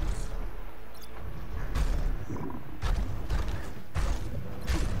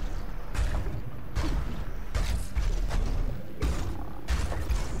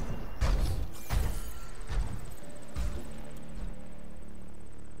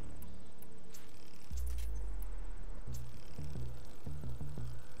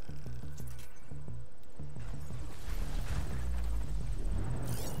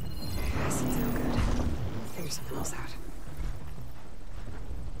 Acid's no good. Figure something else out.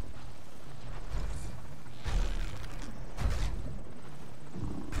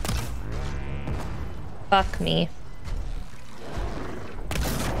 Fuck me.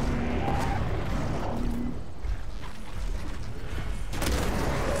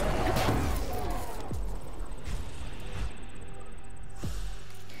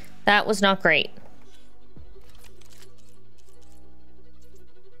 That was not great.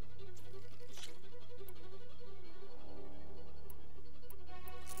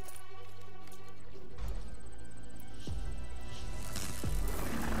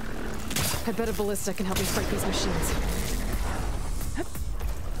 I bet a ballista can help me fight these machines.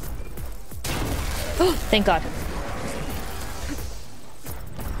 Oh, thank God.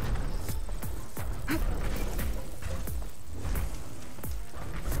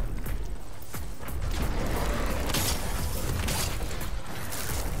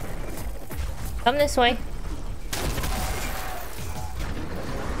 Come this way.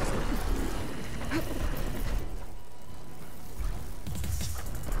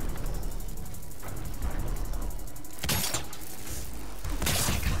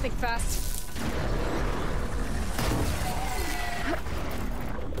 Think fast.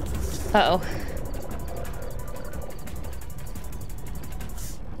 Uh-oh.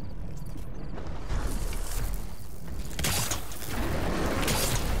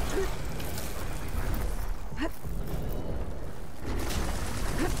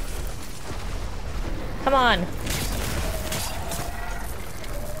 Come on.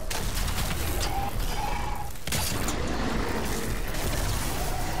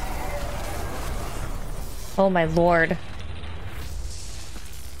 Oh my lord.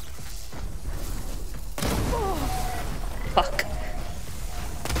 Fuck.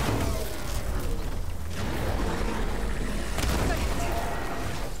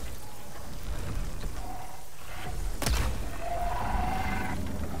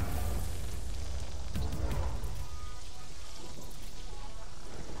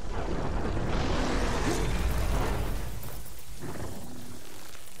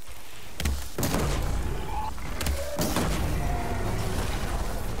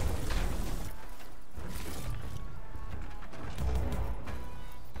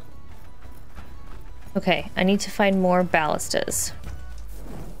 Okay, I need to find more ballistas.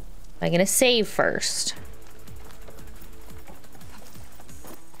 I'm gonna save first.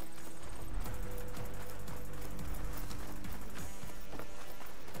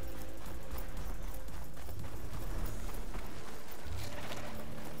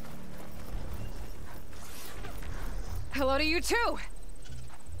 Hello to you too.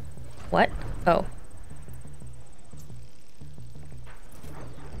 What? Oh.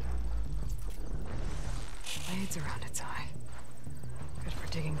 Blades around its eye. Good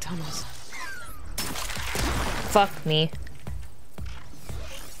for digging tunnels. Fuck me.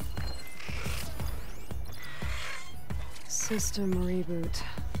 System reboot.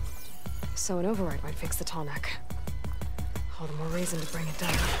 So an override might fix the Talanah. All the more reason to bring it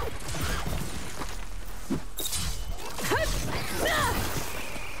down.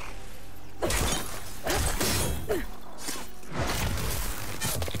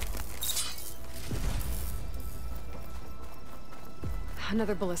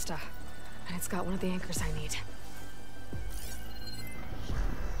 Another ballista. And it's got one of the anchors I need.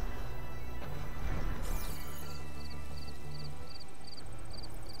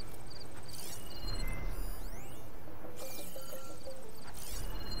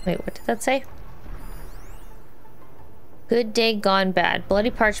 Wait, what did that say? Good day gone bad. Bloody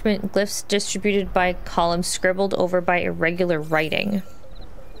parchment, glyphs distributed by columns scribbled over by irregular writing.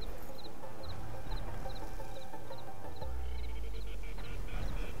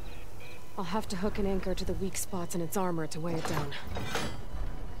 I'll have to hook an anchor to the weak spots in its armor to weigh it down.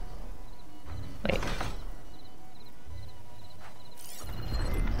 Wait.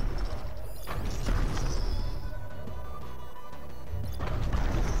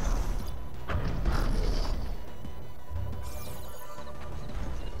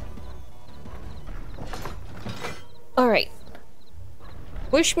 All right.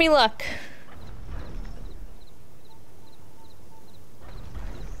 Wish me luck.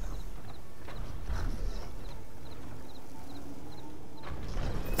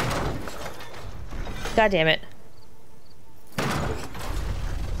 God damn it.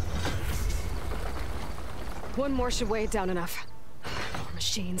 One more should weigh it down enough. More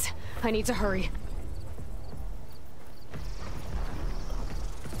machines. I need to hurry.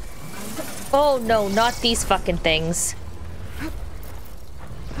 Oh no, not these fucking things.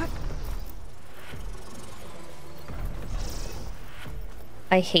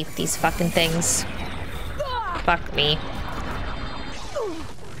 I hate these fucking things. Fuck me.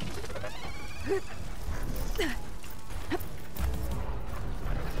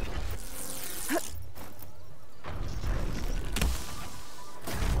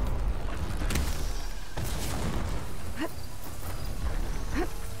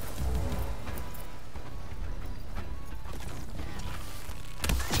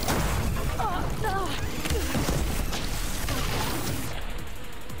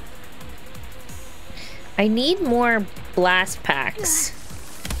 I need more blast packs.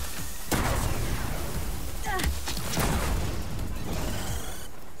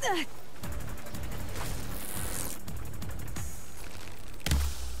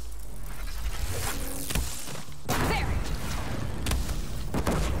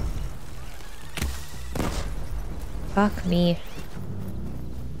 Fuck me.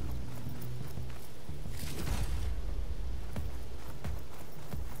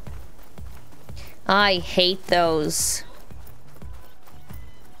 I hate those.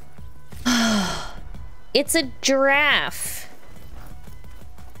 It's a giraffe.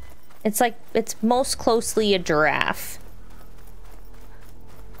 It's like, it's most closely a giraffe.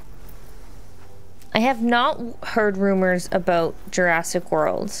 I have not heard rumors about Jurassic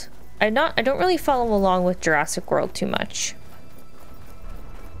World. I don't really follow along with Jurassic World too much.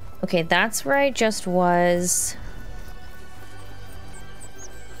 Okay, that's where I just was.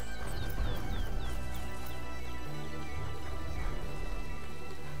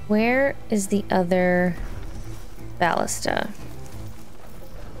 Where is the other ballista?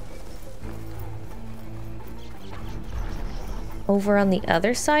 Over on the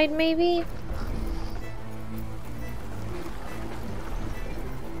other side, maybe?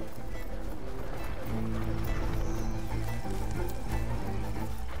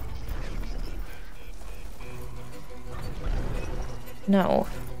 No.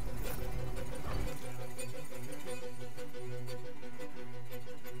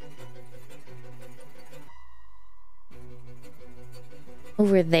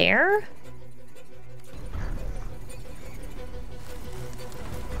 Over there?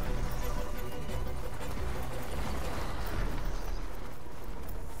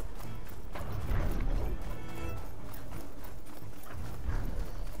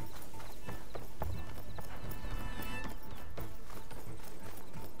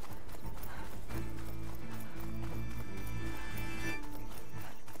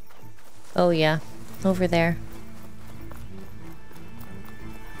 Oh yeah, over there.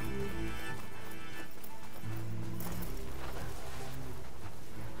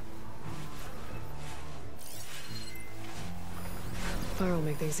 Fire will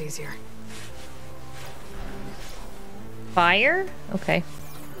make things easier. Fire? Okay.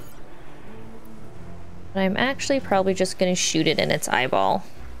 But I'm actually probably just gonna shoot it in its eyeball.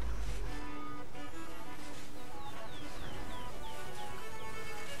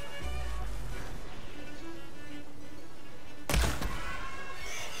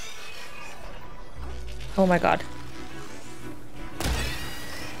 Oh my god.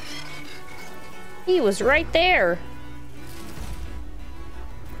 He was right there.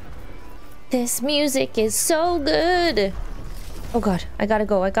 This music is so good. Oh god, I gotta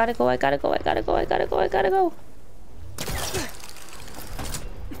go, I gotta go, I gotta go, I gotta go, I gotta go, I gotta go.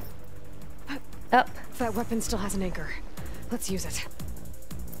 Up. That weapon still has an anchor. Let's use it.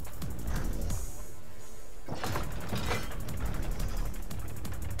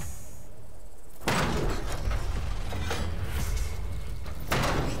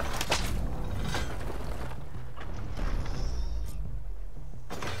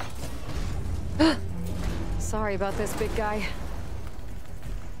 Sorry about this, big guy.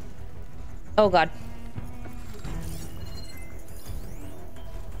 Oh god.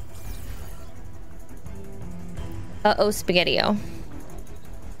 Uh-oh, Spaghetti-O.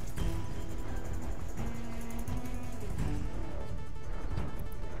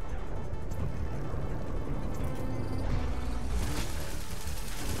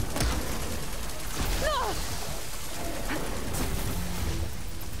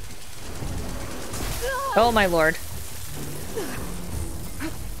 Oh my lord.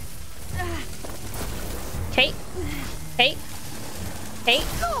 Kate? Kate? Kate?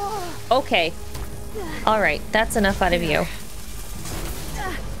 Okay. Alright, that's enough out of you.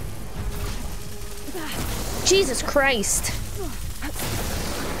 Jesus Christ.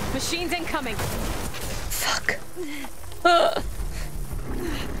 Machines incoming. Fuck. Oh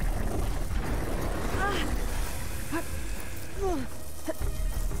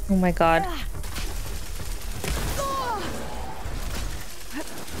my god.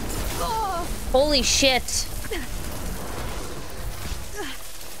 Holy shit.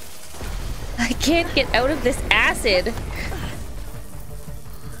 I can't get out of this acid.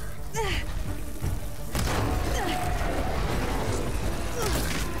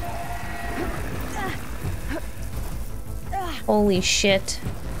 Holy shit.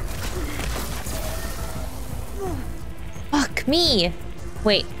 Fuck me.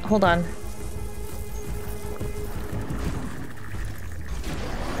 Wait, hold on.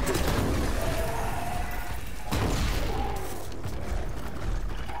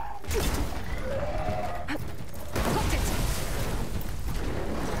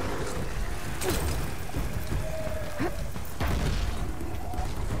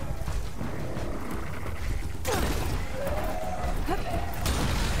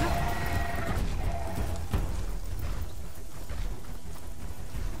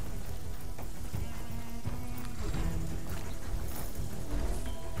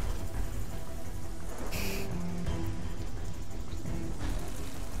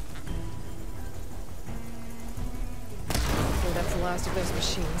 last of those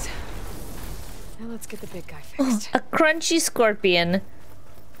machines. Now let's get the big guy fixed. A crunchy scorpion.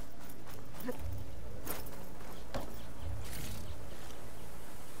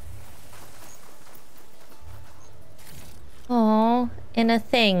 Oh, in a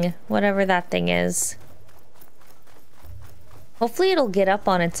thing, whatever that thing is. Hopefully it'll get up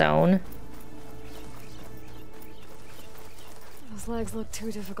on its own. Those legs look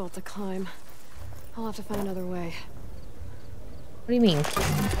too difficult to climb. I'll have to find another way. What do you mean?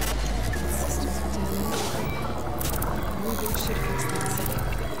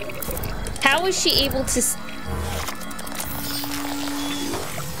 How is she able to...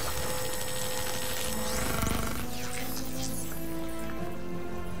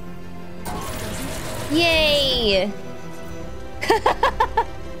 Yay!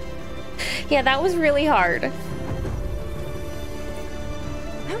 Yeah, that was really hard.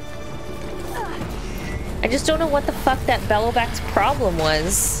 I just don't know what the fuck that Bellowback's problem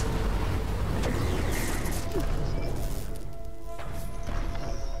was.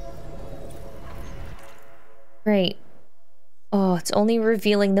 Great. Oh, it's only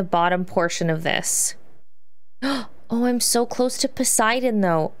revealing the bottom portion of this. Oh, I'm so close to Poseidon,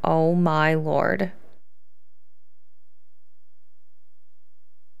 though. Oh my lord.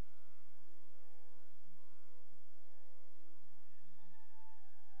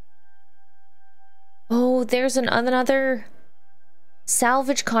 Oh, there's another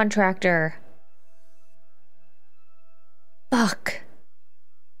salvage contractor. Fuck.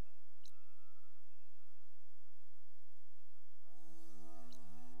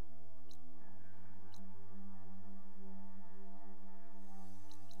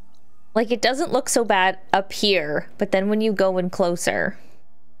 Like, it doesn't look so bad up here, but then when you go in closer.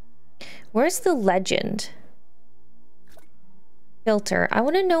 Where's the legend? Filter. I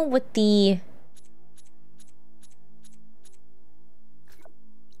want to know what the...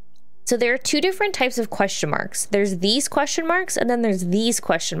 So there are two different types of question marks. There's these question marks, and then there's these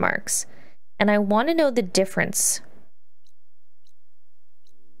question marks. And I want to know the difference.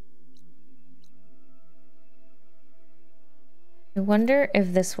 I wonder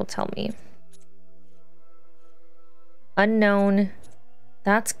if this will tell me. Unknown.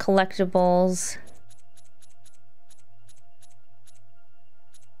 That's collectibles.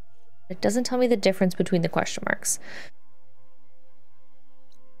 It doesn't tell me the difference between the question marks.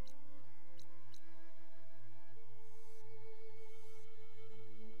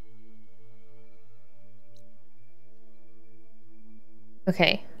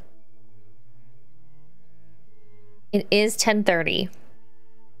 Okay. It is 10:30.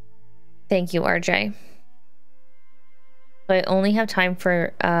 Thank you, RJ. So I only have time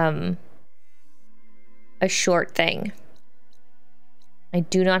for a short thing. I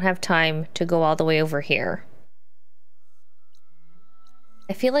do not have time to go all the way over here.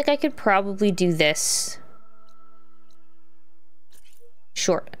 I feel like I could probably do this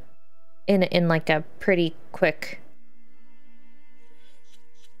short in like a pretty quick.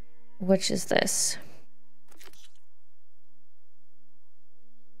 Which is this?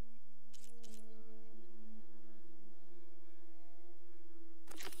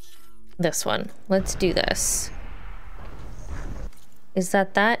 This one. Let's do this. Is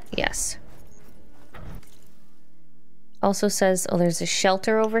that? Yes. Also says, oh, there's a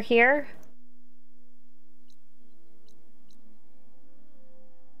shelter over here.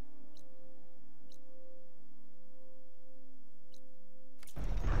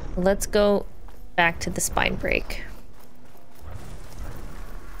 Let's go back to the spine break.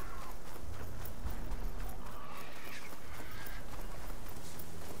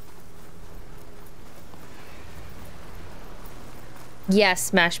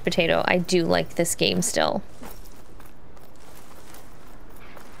 Yes, mashed potato. I do like this game still.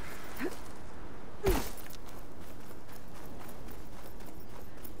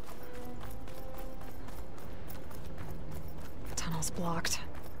 The tunnel's blocked.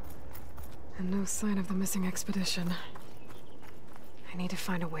 And no sign of the missing expedition. I need to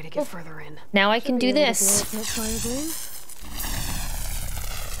find a way to get further in. Now I can do this.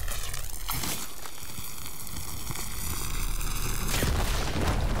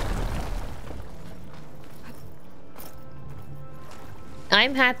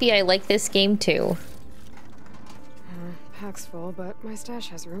 I'm happy I like this game too. Pack's full, but my stash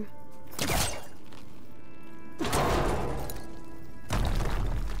has room.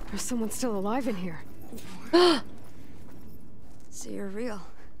 There's someone still alive in here. So you're real.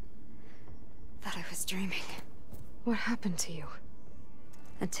 Thought I was dreaming. What happened to you?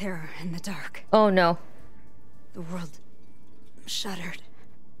 A terror in the dark. Oh no. The world shuddered.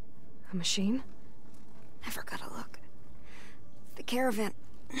 A machine? Never got a look. The caravan.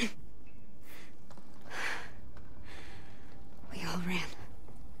 We all ran.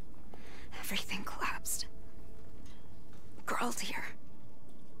 Everything collapsed. Crawled here.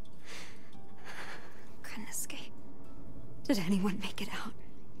 Couldn't escape. Did anyone make it out?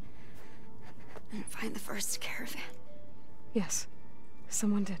 And find the first caravan? Yes,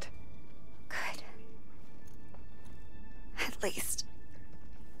 someone did. Good. At least,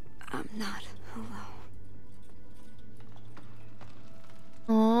 I'm not alone.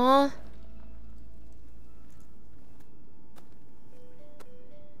 Aww.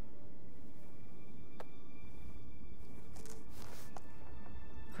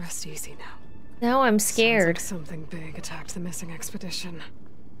 Rest easy now. Now I'm scared. Sounds like something big attacked the missing expedition.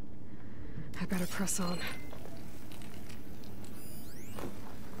 I better press on.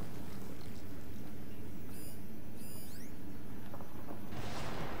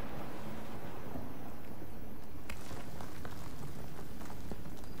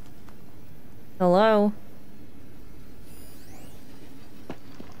 Hello?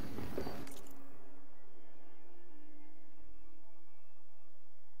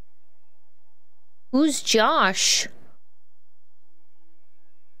 Who's Josh?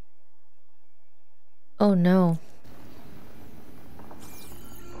 Oh no.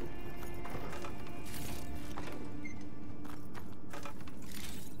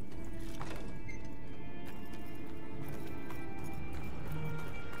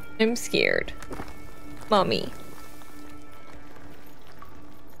 I'm scared. Mommy.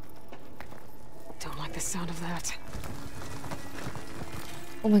 Don't like the sound of that.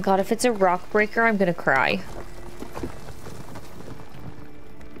 Oh my god, if it's a rock breaker, I'm gonna cry.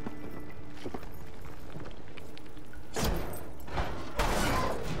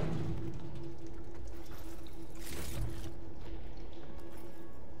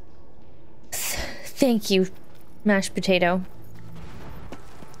 Thank you, mashed potato.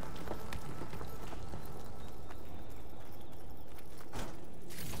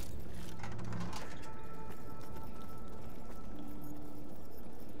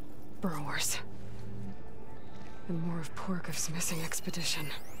 Burrowers. And more of Porkov's missing expedition.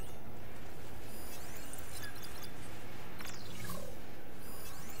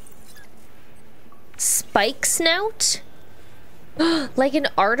 Spike snout? Like an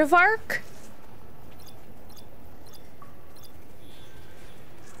aardvark?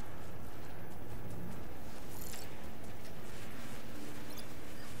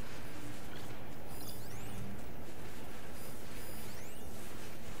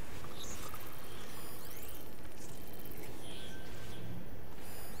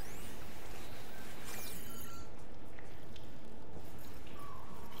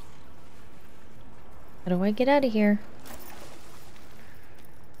 How do I get out of here?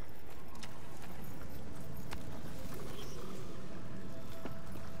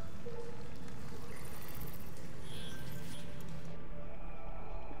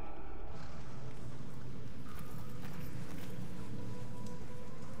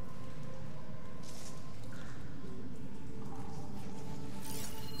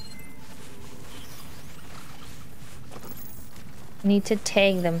 I need to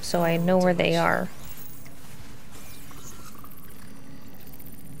tag them so I know where they are.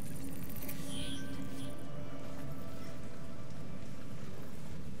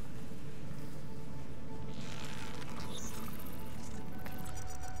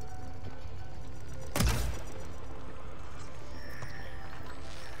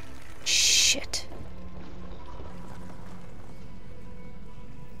 Shit.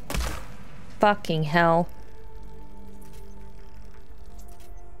 Fucking hell.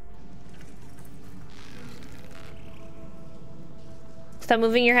 Stop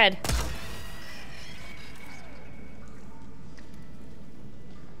moving your head.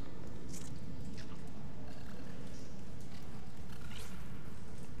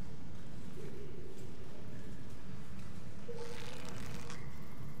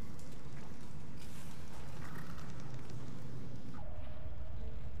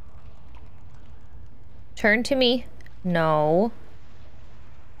 Turn to me. No.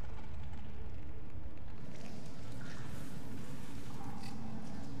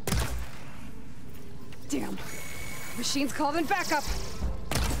 Damn. Machine's called in backup.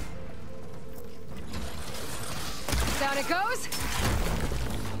 Down it goes.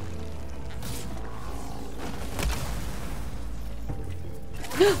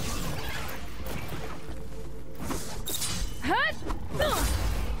 Hut!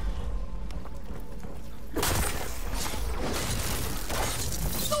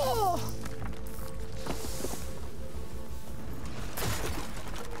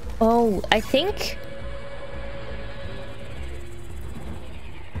 Oh, I think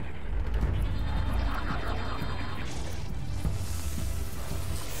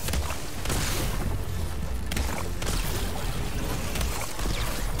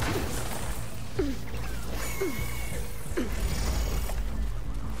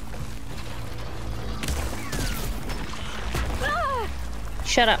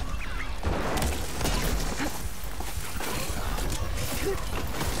Shut up.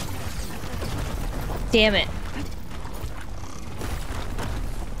 Damn it.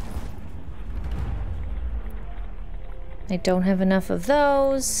 I don't have enough of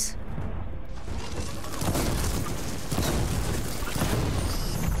those.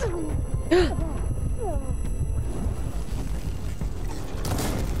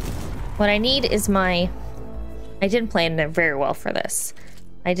 What I need is my... I didn't plan it very well for this.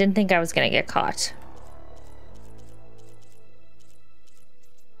 I didn't think I was gonna get caught.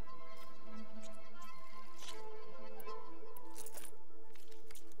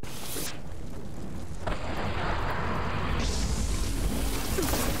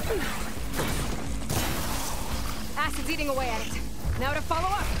 Acid's eating away at it. Now to follow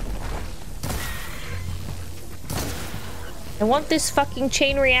up. I want this fucking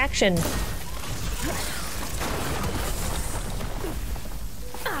chain reaction.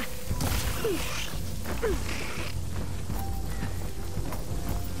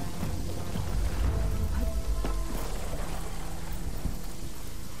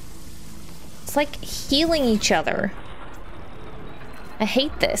 It's like healing each other. I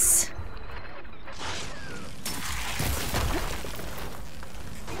hate this.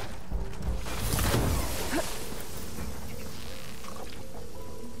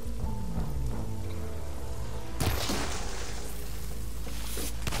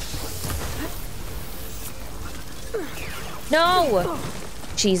 No!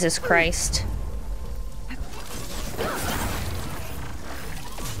 Jesus Christ.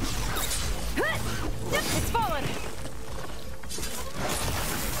 It's fallen.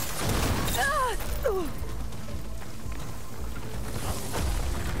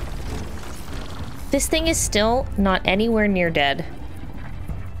 This thing is still not anywhere near dead.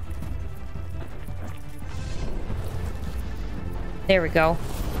 There we go.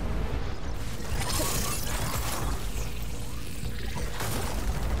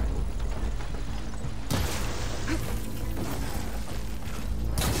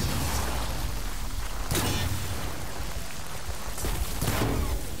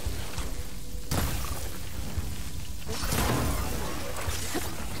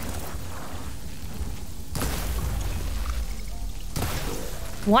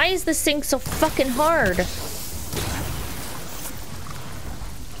 Why is this thing so fucking hard?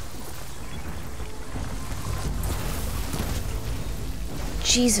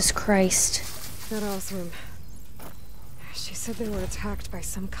 Jesus Christ. That Osram. She said they were attacked by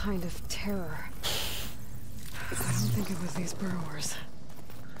some kind of terror. I don't think it was these burrowers.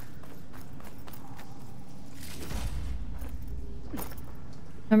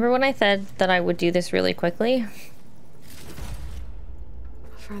 Remember when I said that I would do this really quickly?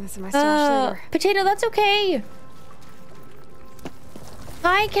 Find this in my stash later. Potato, that's okay.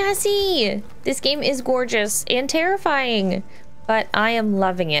 Hi, Cassie. This game is gorgeous and terrifying, but I am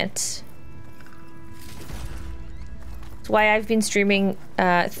loving it. That's why I've been streaming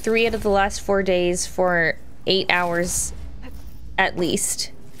 3 out of the last 4 days for 8 hours at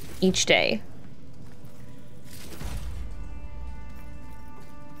least each day.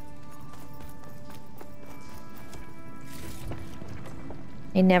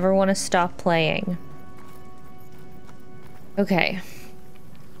 I never want to stop playing. Okay.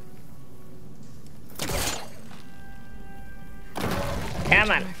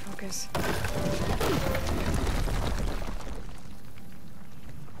 Come on. Focus.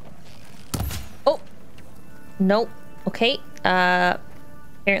 Oh. Nope. Okay.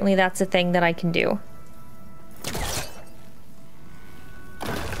 Apparently that's a thing that I can do.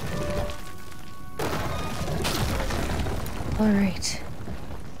 All right.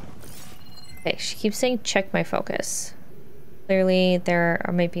 Okay, she keeps saying check my focus. Clearly there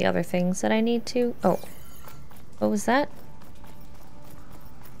are maybe other things that I need to... Oh. What was that?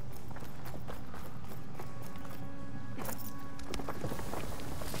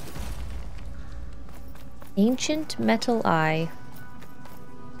 Ancient metal eye.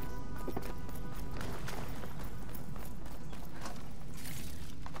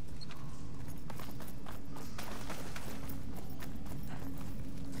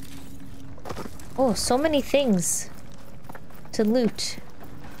 Oh, so many things to loot.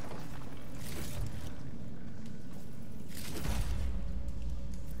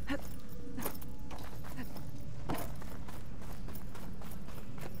 Got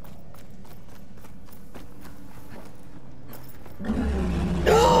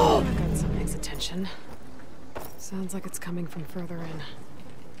some Nick's attention. Sounds like it's coming from further in.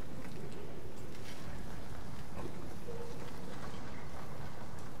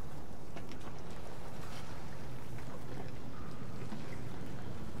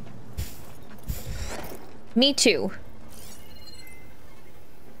 Me too.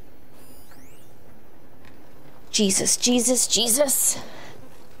 Jesus, Jesus, Jesus.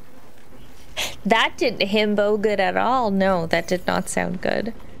 That didn't himbo good at all. No, that did not sound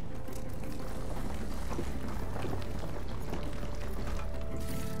good.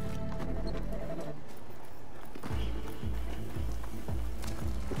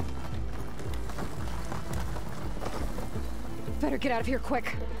 Better get out of here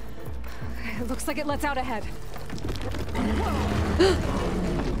quick. It looks like it lets out ahead.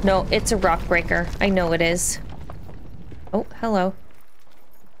 No, it's a rock breaker. I know it is. Oh, hello.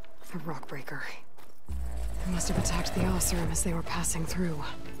 The rock breaker. They must have attacked the Oseram as they were passing through.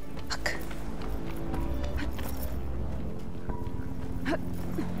 Fuck.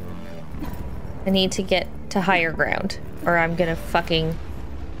 I need to get to higher ground, or I'm gonna fucking...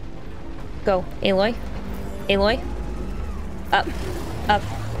 Go, Aloy. Aloy. Up. Up.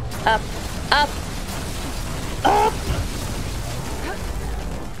 Up. Up. Up!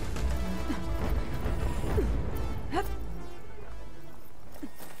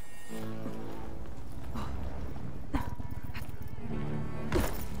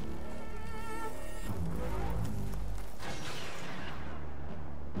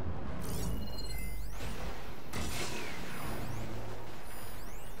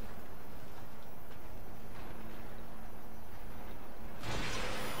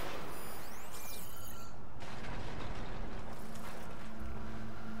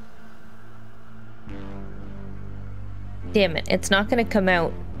 Damn it, it's not gonna come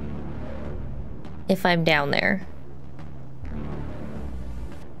out if I'm down there.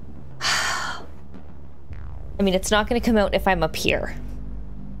 I mean, it's not gonna come out if I'm up here.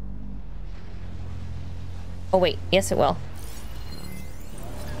 Oh wait, yes it will.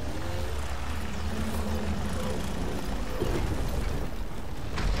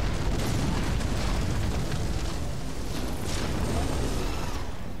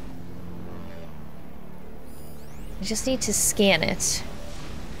 I just need to scan it.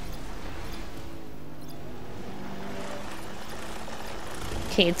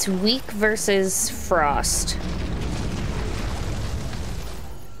 Okay, it's weak versus frost.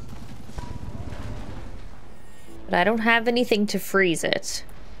 But I don't have anything to freeze it.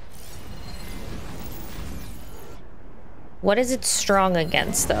 What is it strong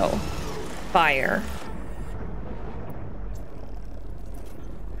against, though? Fire.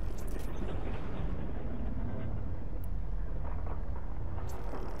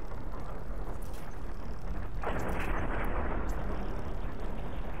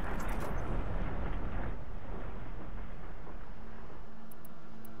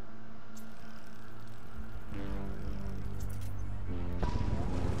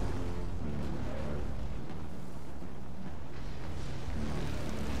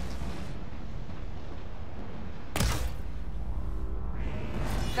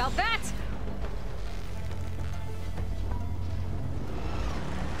 Felt that?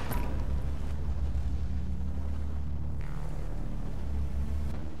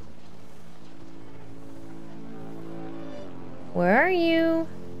 Where are you?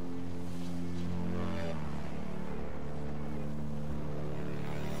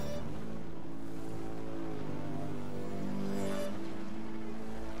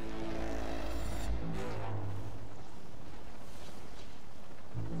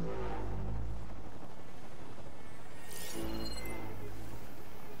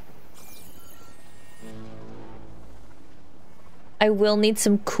 I will need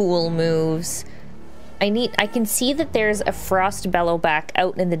some cool moves. I can see that there's a frost bellowback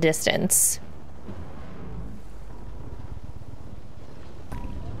out in the distance.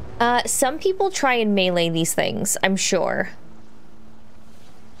 Some people try and melee these things, I'm sure.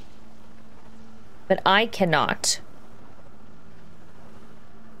 But I cannot.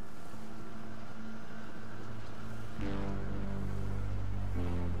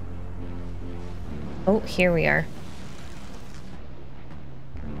 Oh, here we are.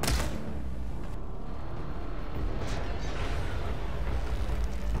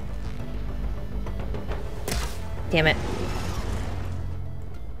 Damn it.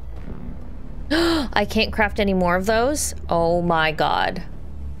 I can't craft any more of those? Oh my god.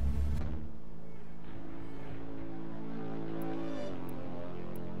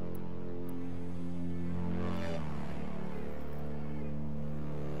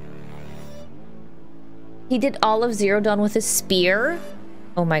 He did all of Zero Dawn with a spear?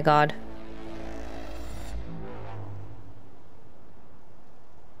 Oh my god.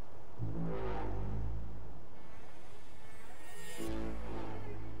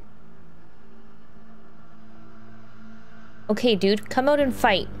 Okay, dude, come out and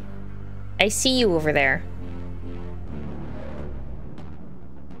fight. I see you over there.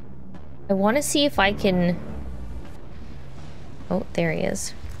 I want to see if I can... Oh, there he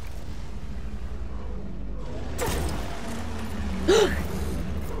is.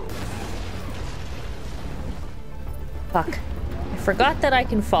 Fuck. I forgot that I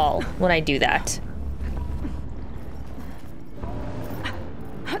can fall when I do that.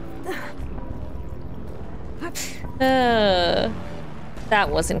 That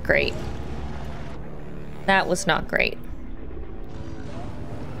wasn't great. That was not great.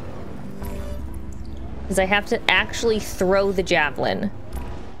 Because I have to actually throw the javelin.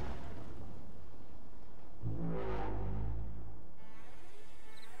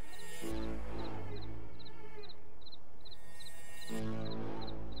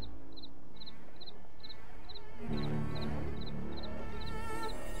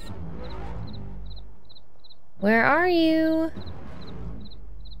 Where are you?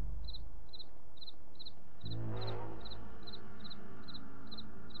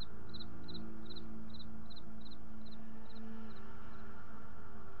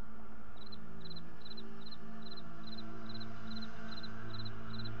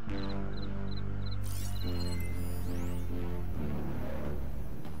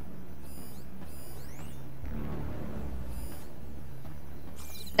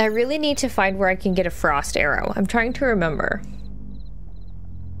 I really need to find where I can get a frost arrow. I'm trying to remember.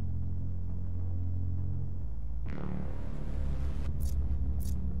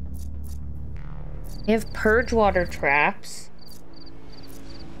 I have purge water traps.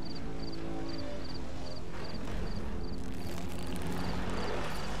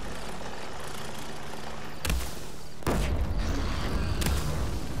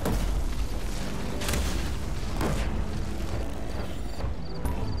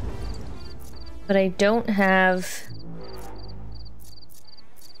 But I don't have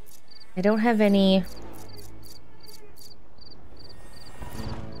any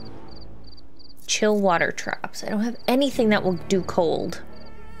chill water traps. I don't have anything that will do cold.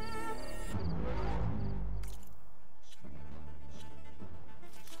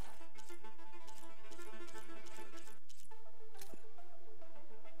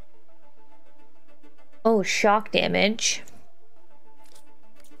 Oh, shock damage.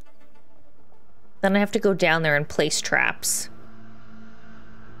 Then I have to go down there and place traps.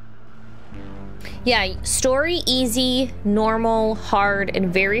 Yeah, story, easy, normal, hard,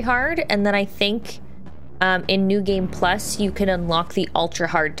 and very hard. And then I think in New Game Plus, you can unlock the ultra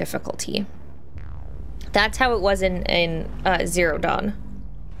hard difficulty. That's how it was in Zero Dawn.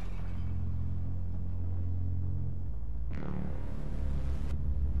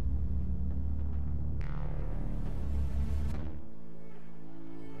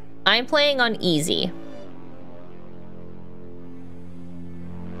 I'm playing on easy.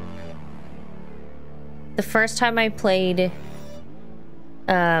 The first time I played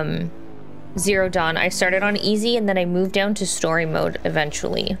Zero Dawn, I started on easy and then I moved down to story mode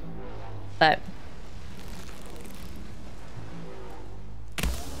eventually. But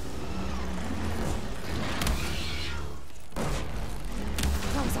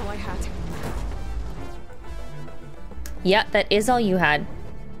that was all I had. yeah, that is all you had.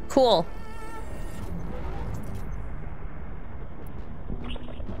 Cool.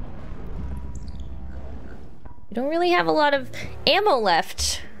 We don't really have a lot of ammo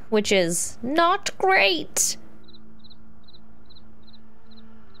left, which is not great.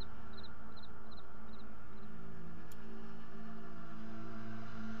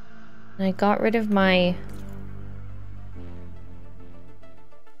 And I got rid of my...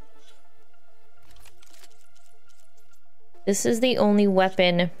 This is the only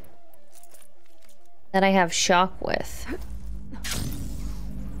weapon that I have shock with.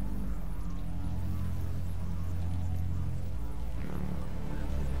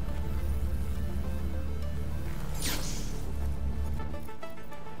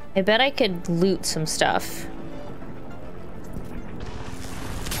 I bet I could loot some stuff.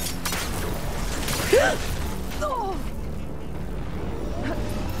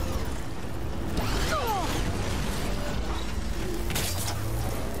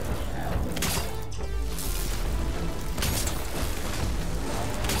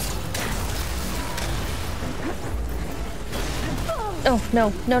 Oh,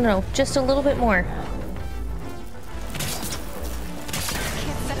 no, no, no, just a little bit more.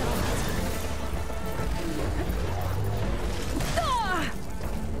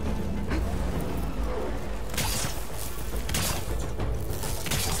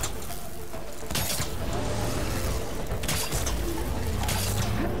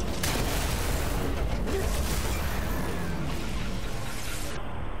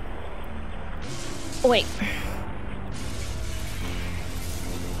 Wait.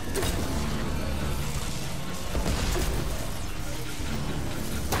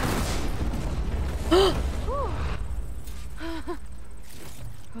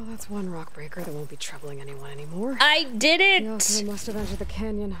 One rock breaker that won't be troubling anyone anymore. I did it! The Othra must have entered the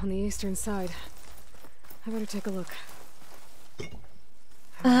canyon on the eastern side. I better take a look.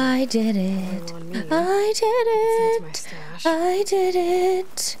 I did it. I did it. I did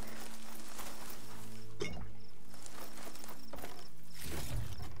it.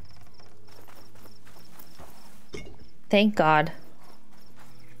 Thank God.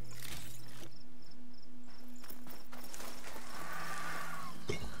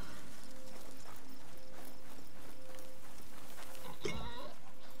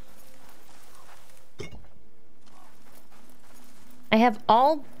 I have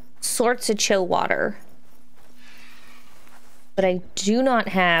all sorts of chill water, but I do not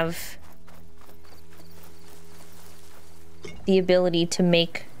have the ability to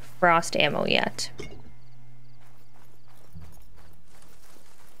make frost ammo yet.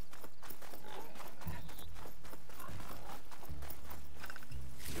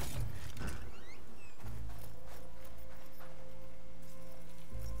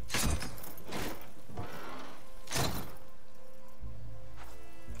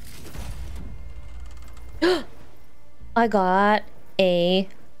 I got a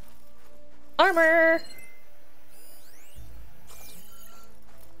armor.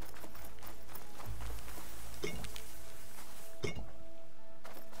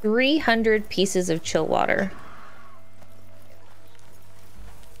 $300 pieces of chill water.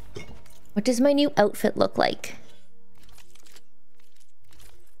 What does my new outfit look like?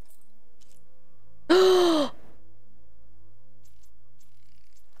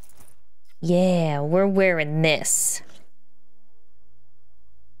 Yeah, we're wearing this.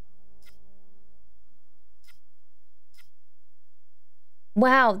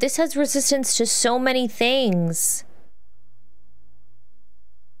 Wow, this has resistance to so many things.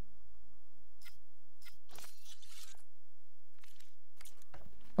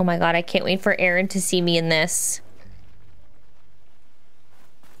 Oh my god, I can't wait for Aaron to see me in this.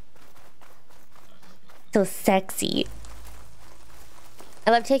 So sexy.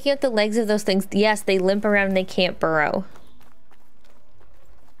 I love taking out the legs of those things. Yes, they limp around and they can't burrow.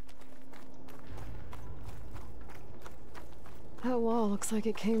 That wall looks like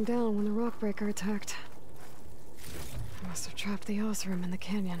it came down when the rockbreaker attacked. I must have trapped the Osram in the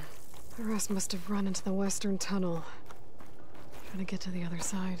canyon. The rest must have run into the western tunnel. Trying to get to the other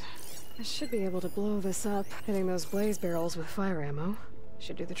side. I should be able to blow this up. Hitting those blaze barrels with fire ammo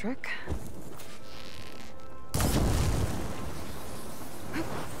should do the trick. There.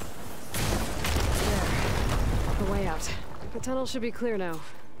 The way out. The tunnel should be clear now.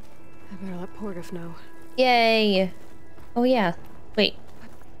 I better let Porgif know. Yay. Oh yeah. Wait.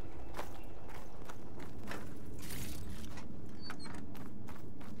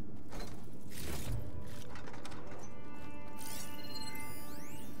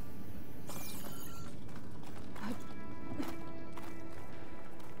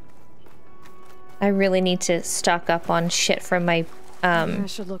 I really need to stock up on shit from my I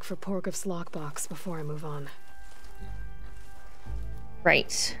should look for Porgif's lockbox before I move on.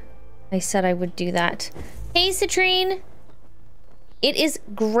 Right. I said I would do that. Hey, Citrine! It is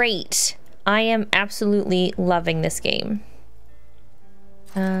great. I am absolutely loving this game.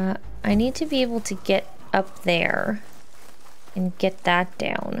 I need to be able to get up there and get that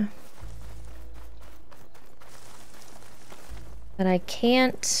down. But I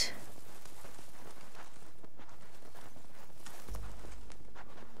can't...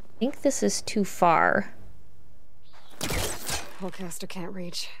 I think this is too far. Hellcaster can't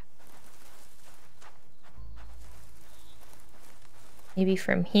reach. Maybe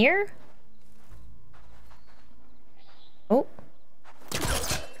from here? Oh.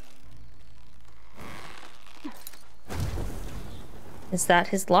 Is that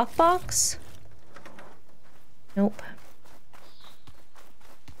his lockbox? Nope.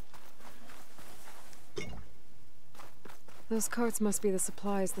 Those carts must be the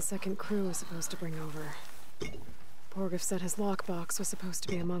supplies the second crew was supposed to bring over. Porgif said his lockbox was supposed to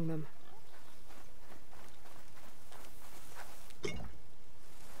be among them.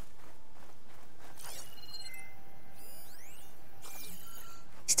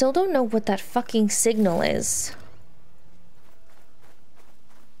 Still don't know what that fucking signal is.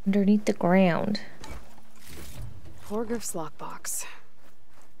 Underneath the ground. Porgif's lockbox.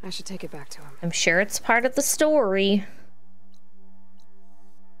 I should take it back to him. I'm sure it's part of the story.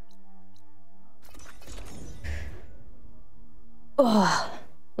 Oh,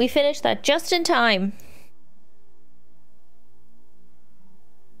 we finished that just in time.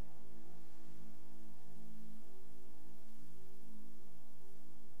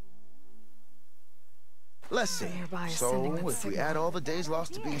 Let's see. So, if we add all the days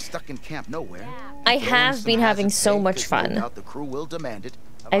lost to being stuck in Camp Nowhere... I have been having so much fun. The crew will demand it.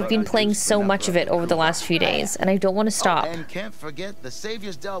 I've been playing so much of it over the last few days, and I don't want to stop. And can't forget the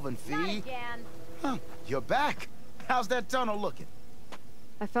Savior's Delvin fee. Huh, you're back. How's that tunnel looking?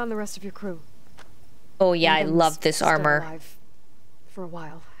 I found the rest of your crew. Oh yeah, I love this armor. Alive. For a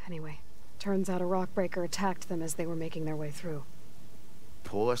while, anyway. Turns out a rockbreaker attacked them as they were making their way through.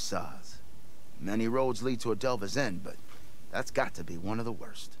 Poor Saz. Many roads lead to a Delver's End, but that's got to be one of the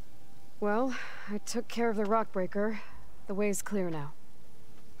worst. Well, I took care of the rockbreaker. The way's clear now.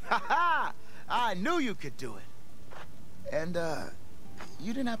 Ha ha! I knew you could do it. And,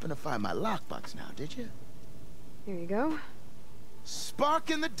 you didn't happen to find my lockbox now, did you? Here you go. Spark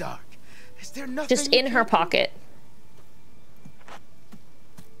in the dark. Is there nothing just in her pocket?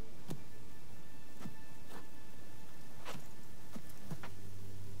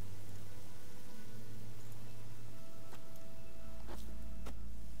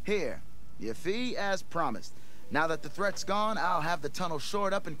 Here, your fee as promised. Now that the threat's gone, I'll have the tunnel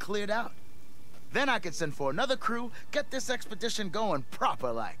shored up and cleared out. Then I can send for another crew, get this expedition going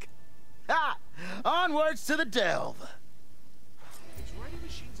proper-like. Ha! Onwards to the delve. Is writing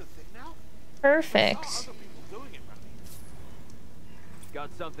machines a thing now? Perfect. Got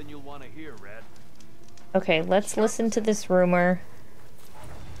something you'll want to hear, Red. Okay, let's listen to this rumor.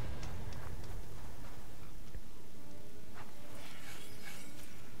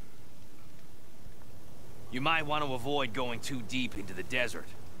 You might want to avoid going too deep into the desert,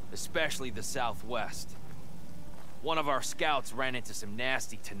 especially the southwest. One of our scouts ran into some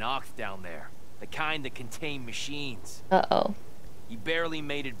nasty Tenakth down there, the kind that contain machines. Uh-oh. He barely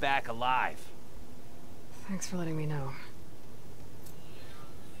made it back alive. Thanks for letting me know.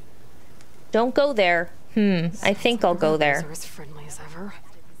 Don't go there. I think I'll go there. They're as friendly as ever.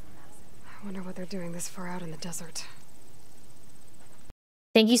 I wonder what they're doing this far out in the desert.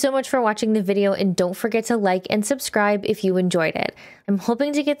 Thank you so much for watching the video, and don't forget to like and subscribe if you enjoyed it. I'm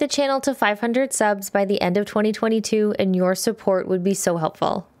hoping to get the channel to 500 subs by the end of 2022, and your support would be so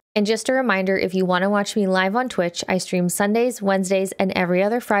helpful. And just a reminder, if you want to watch me live on Twitch, I stream Sundays, Wednesdays, and every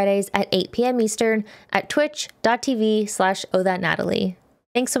other Fridays at 8 p.m. Eastern at twitch.tv/OhthatNatalie.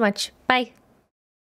 Thanks so much. Bye.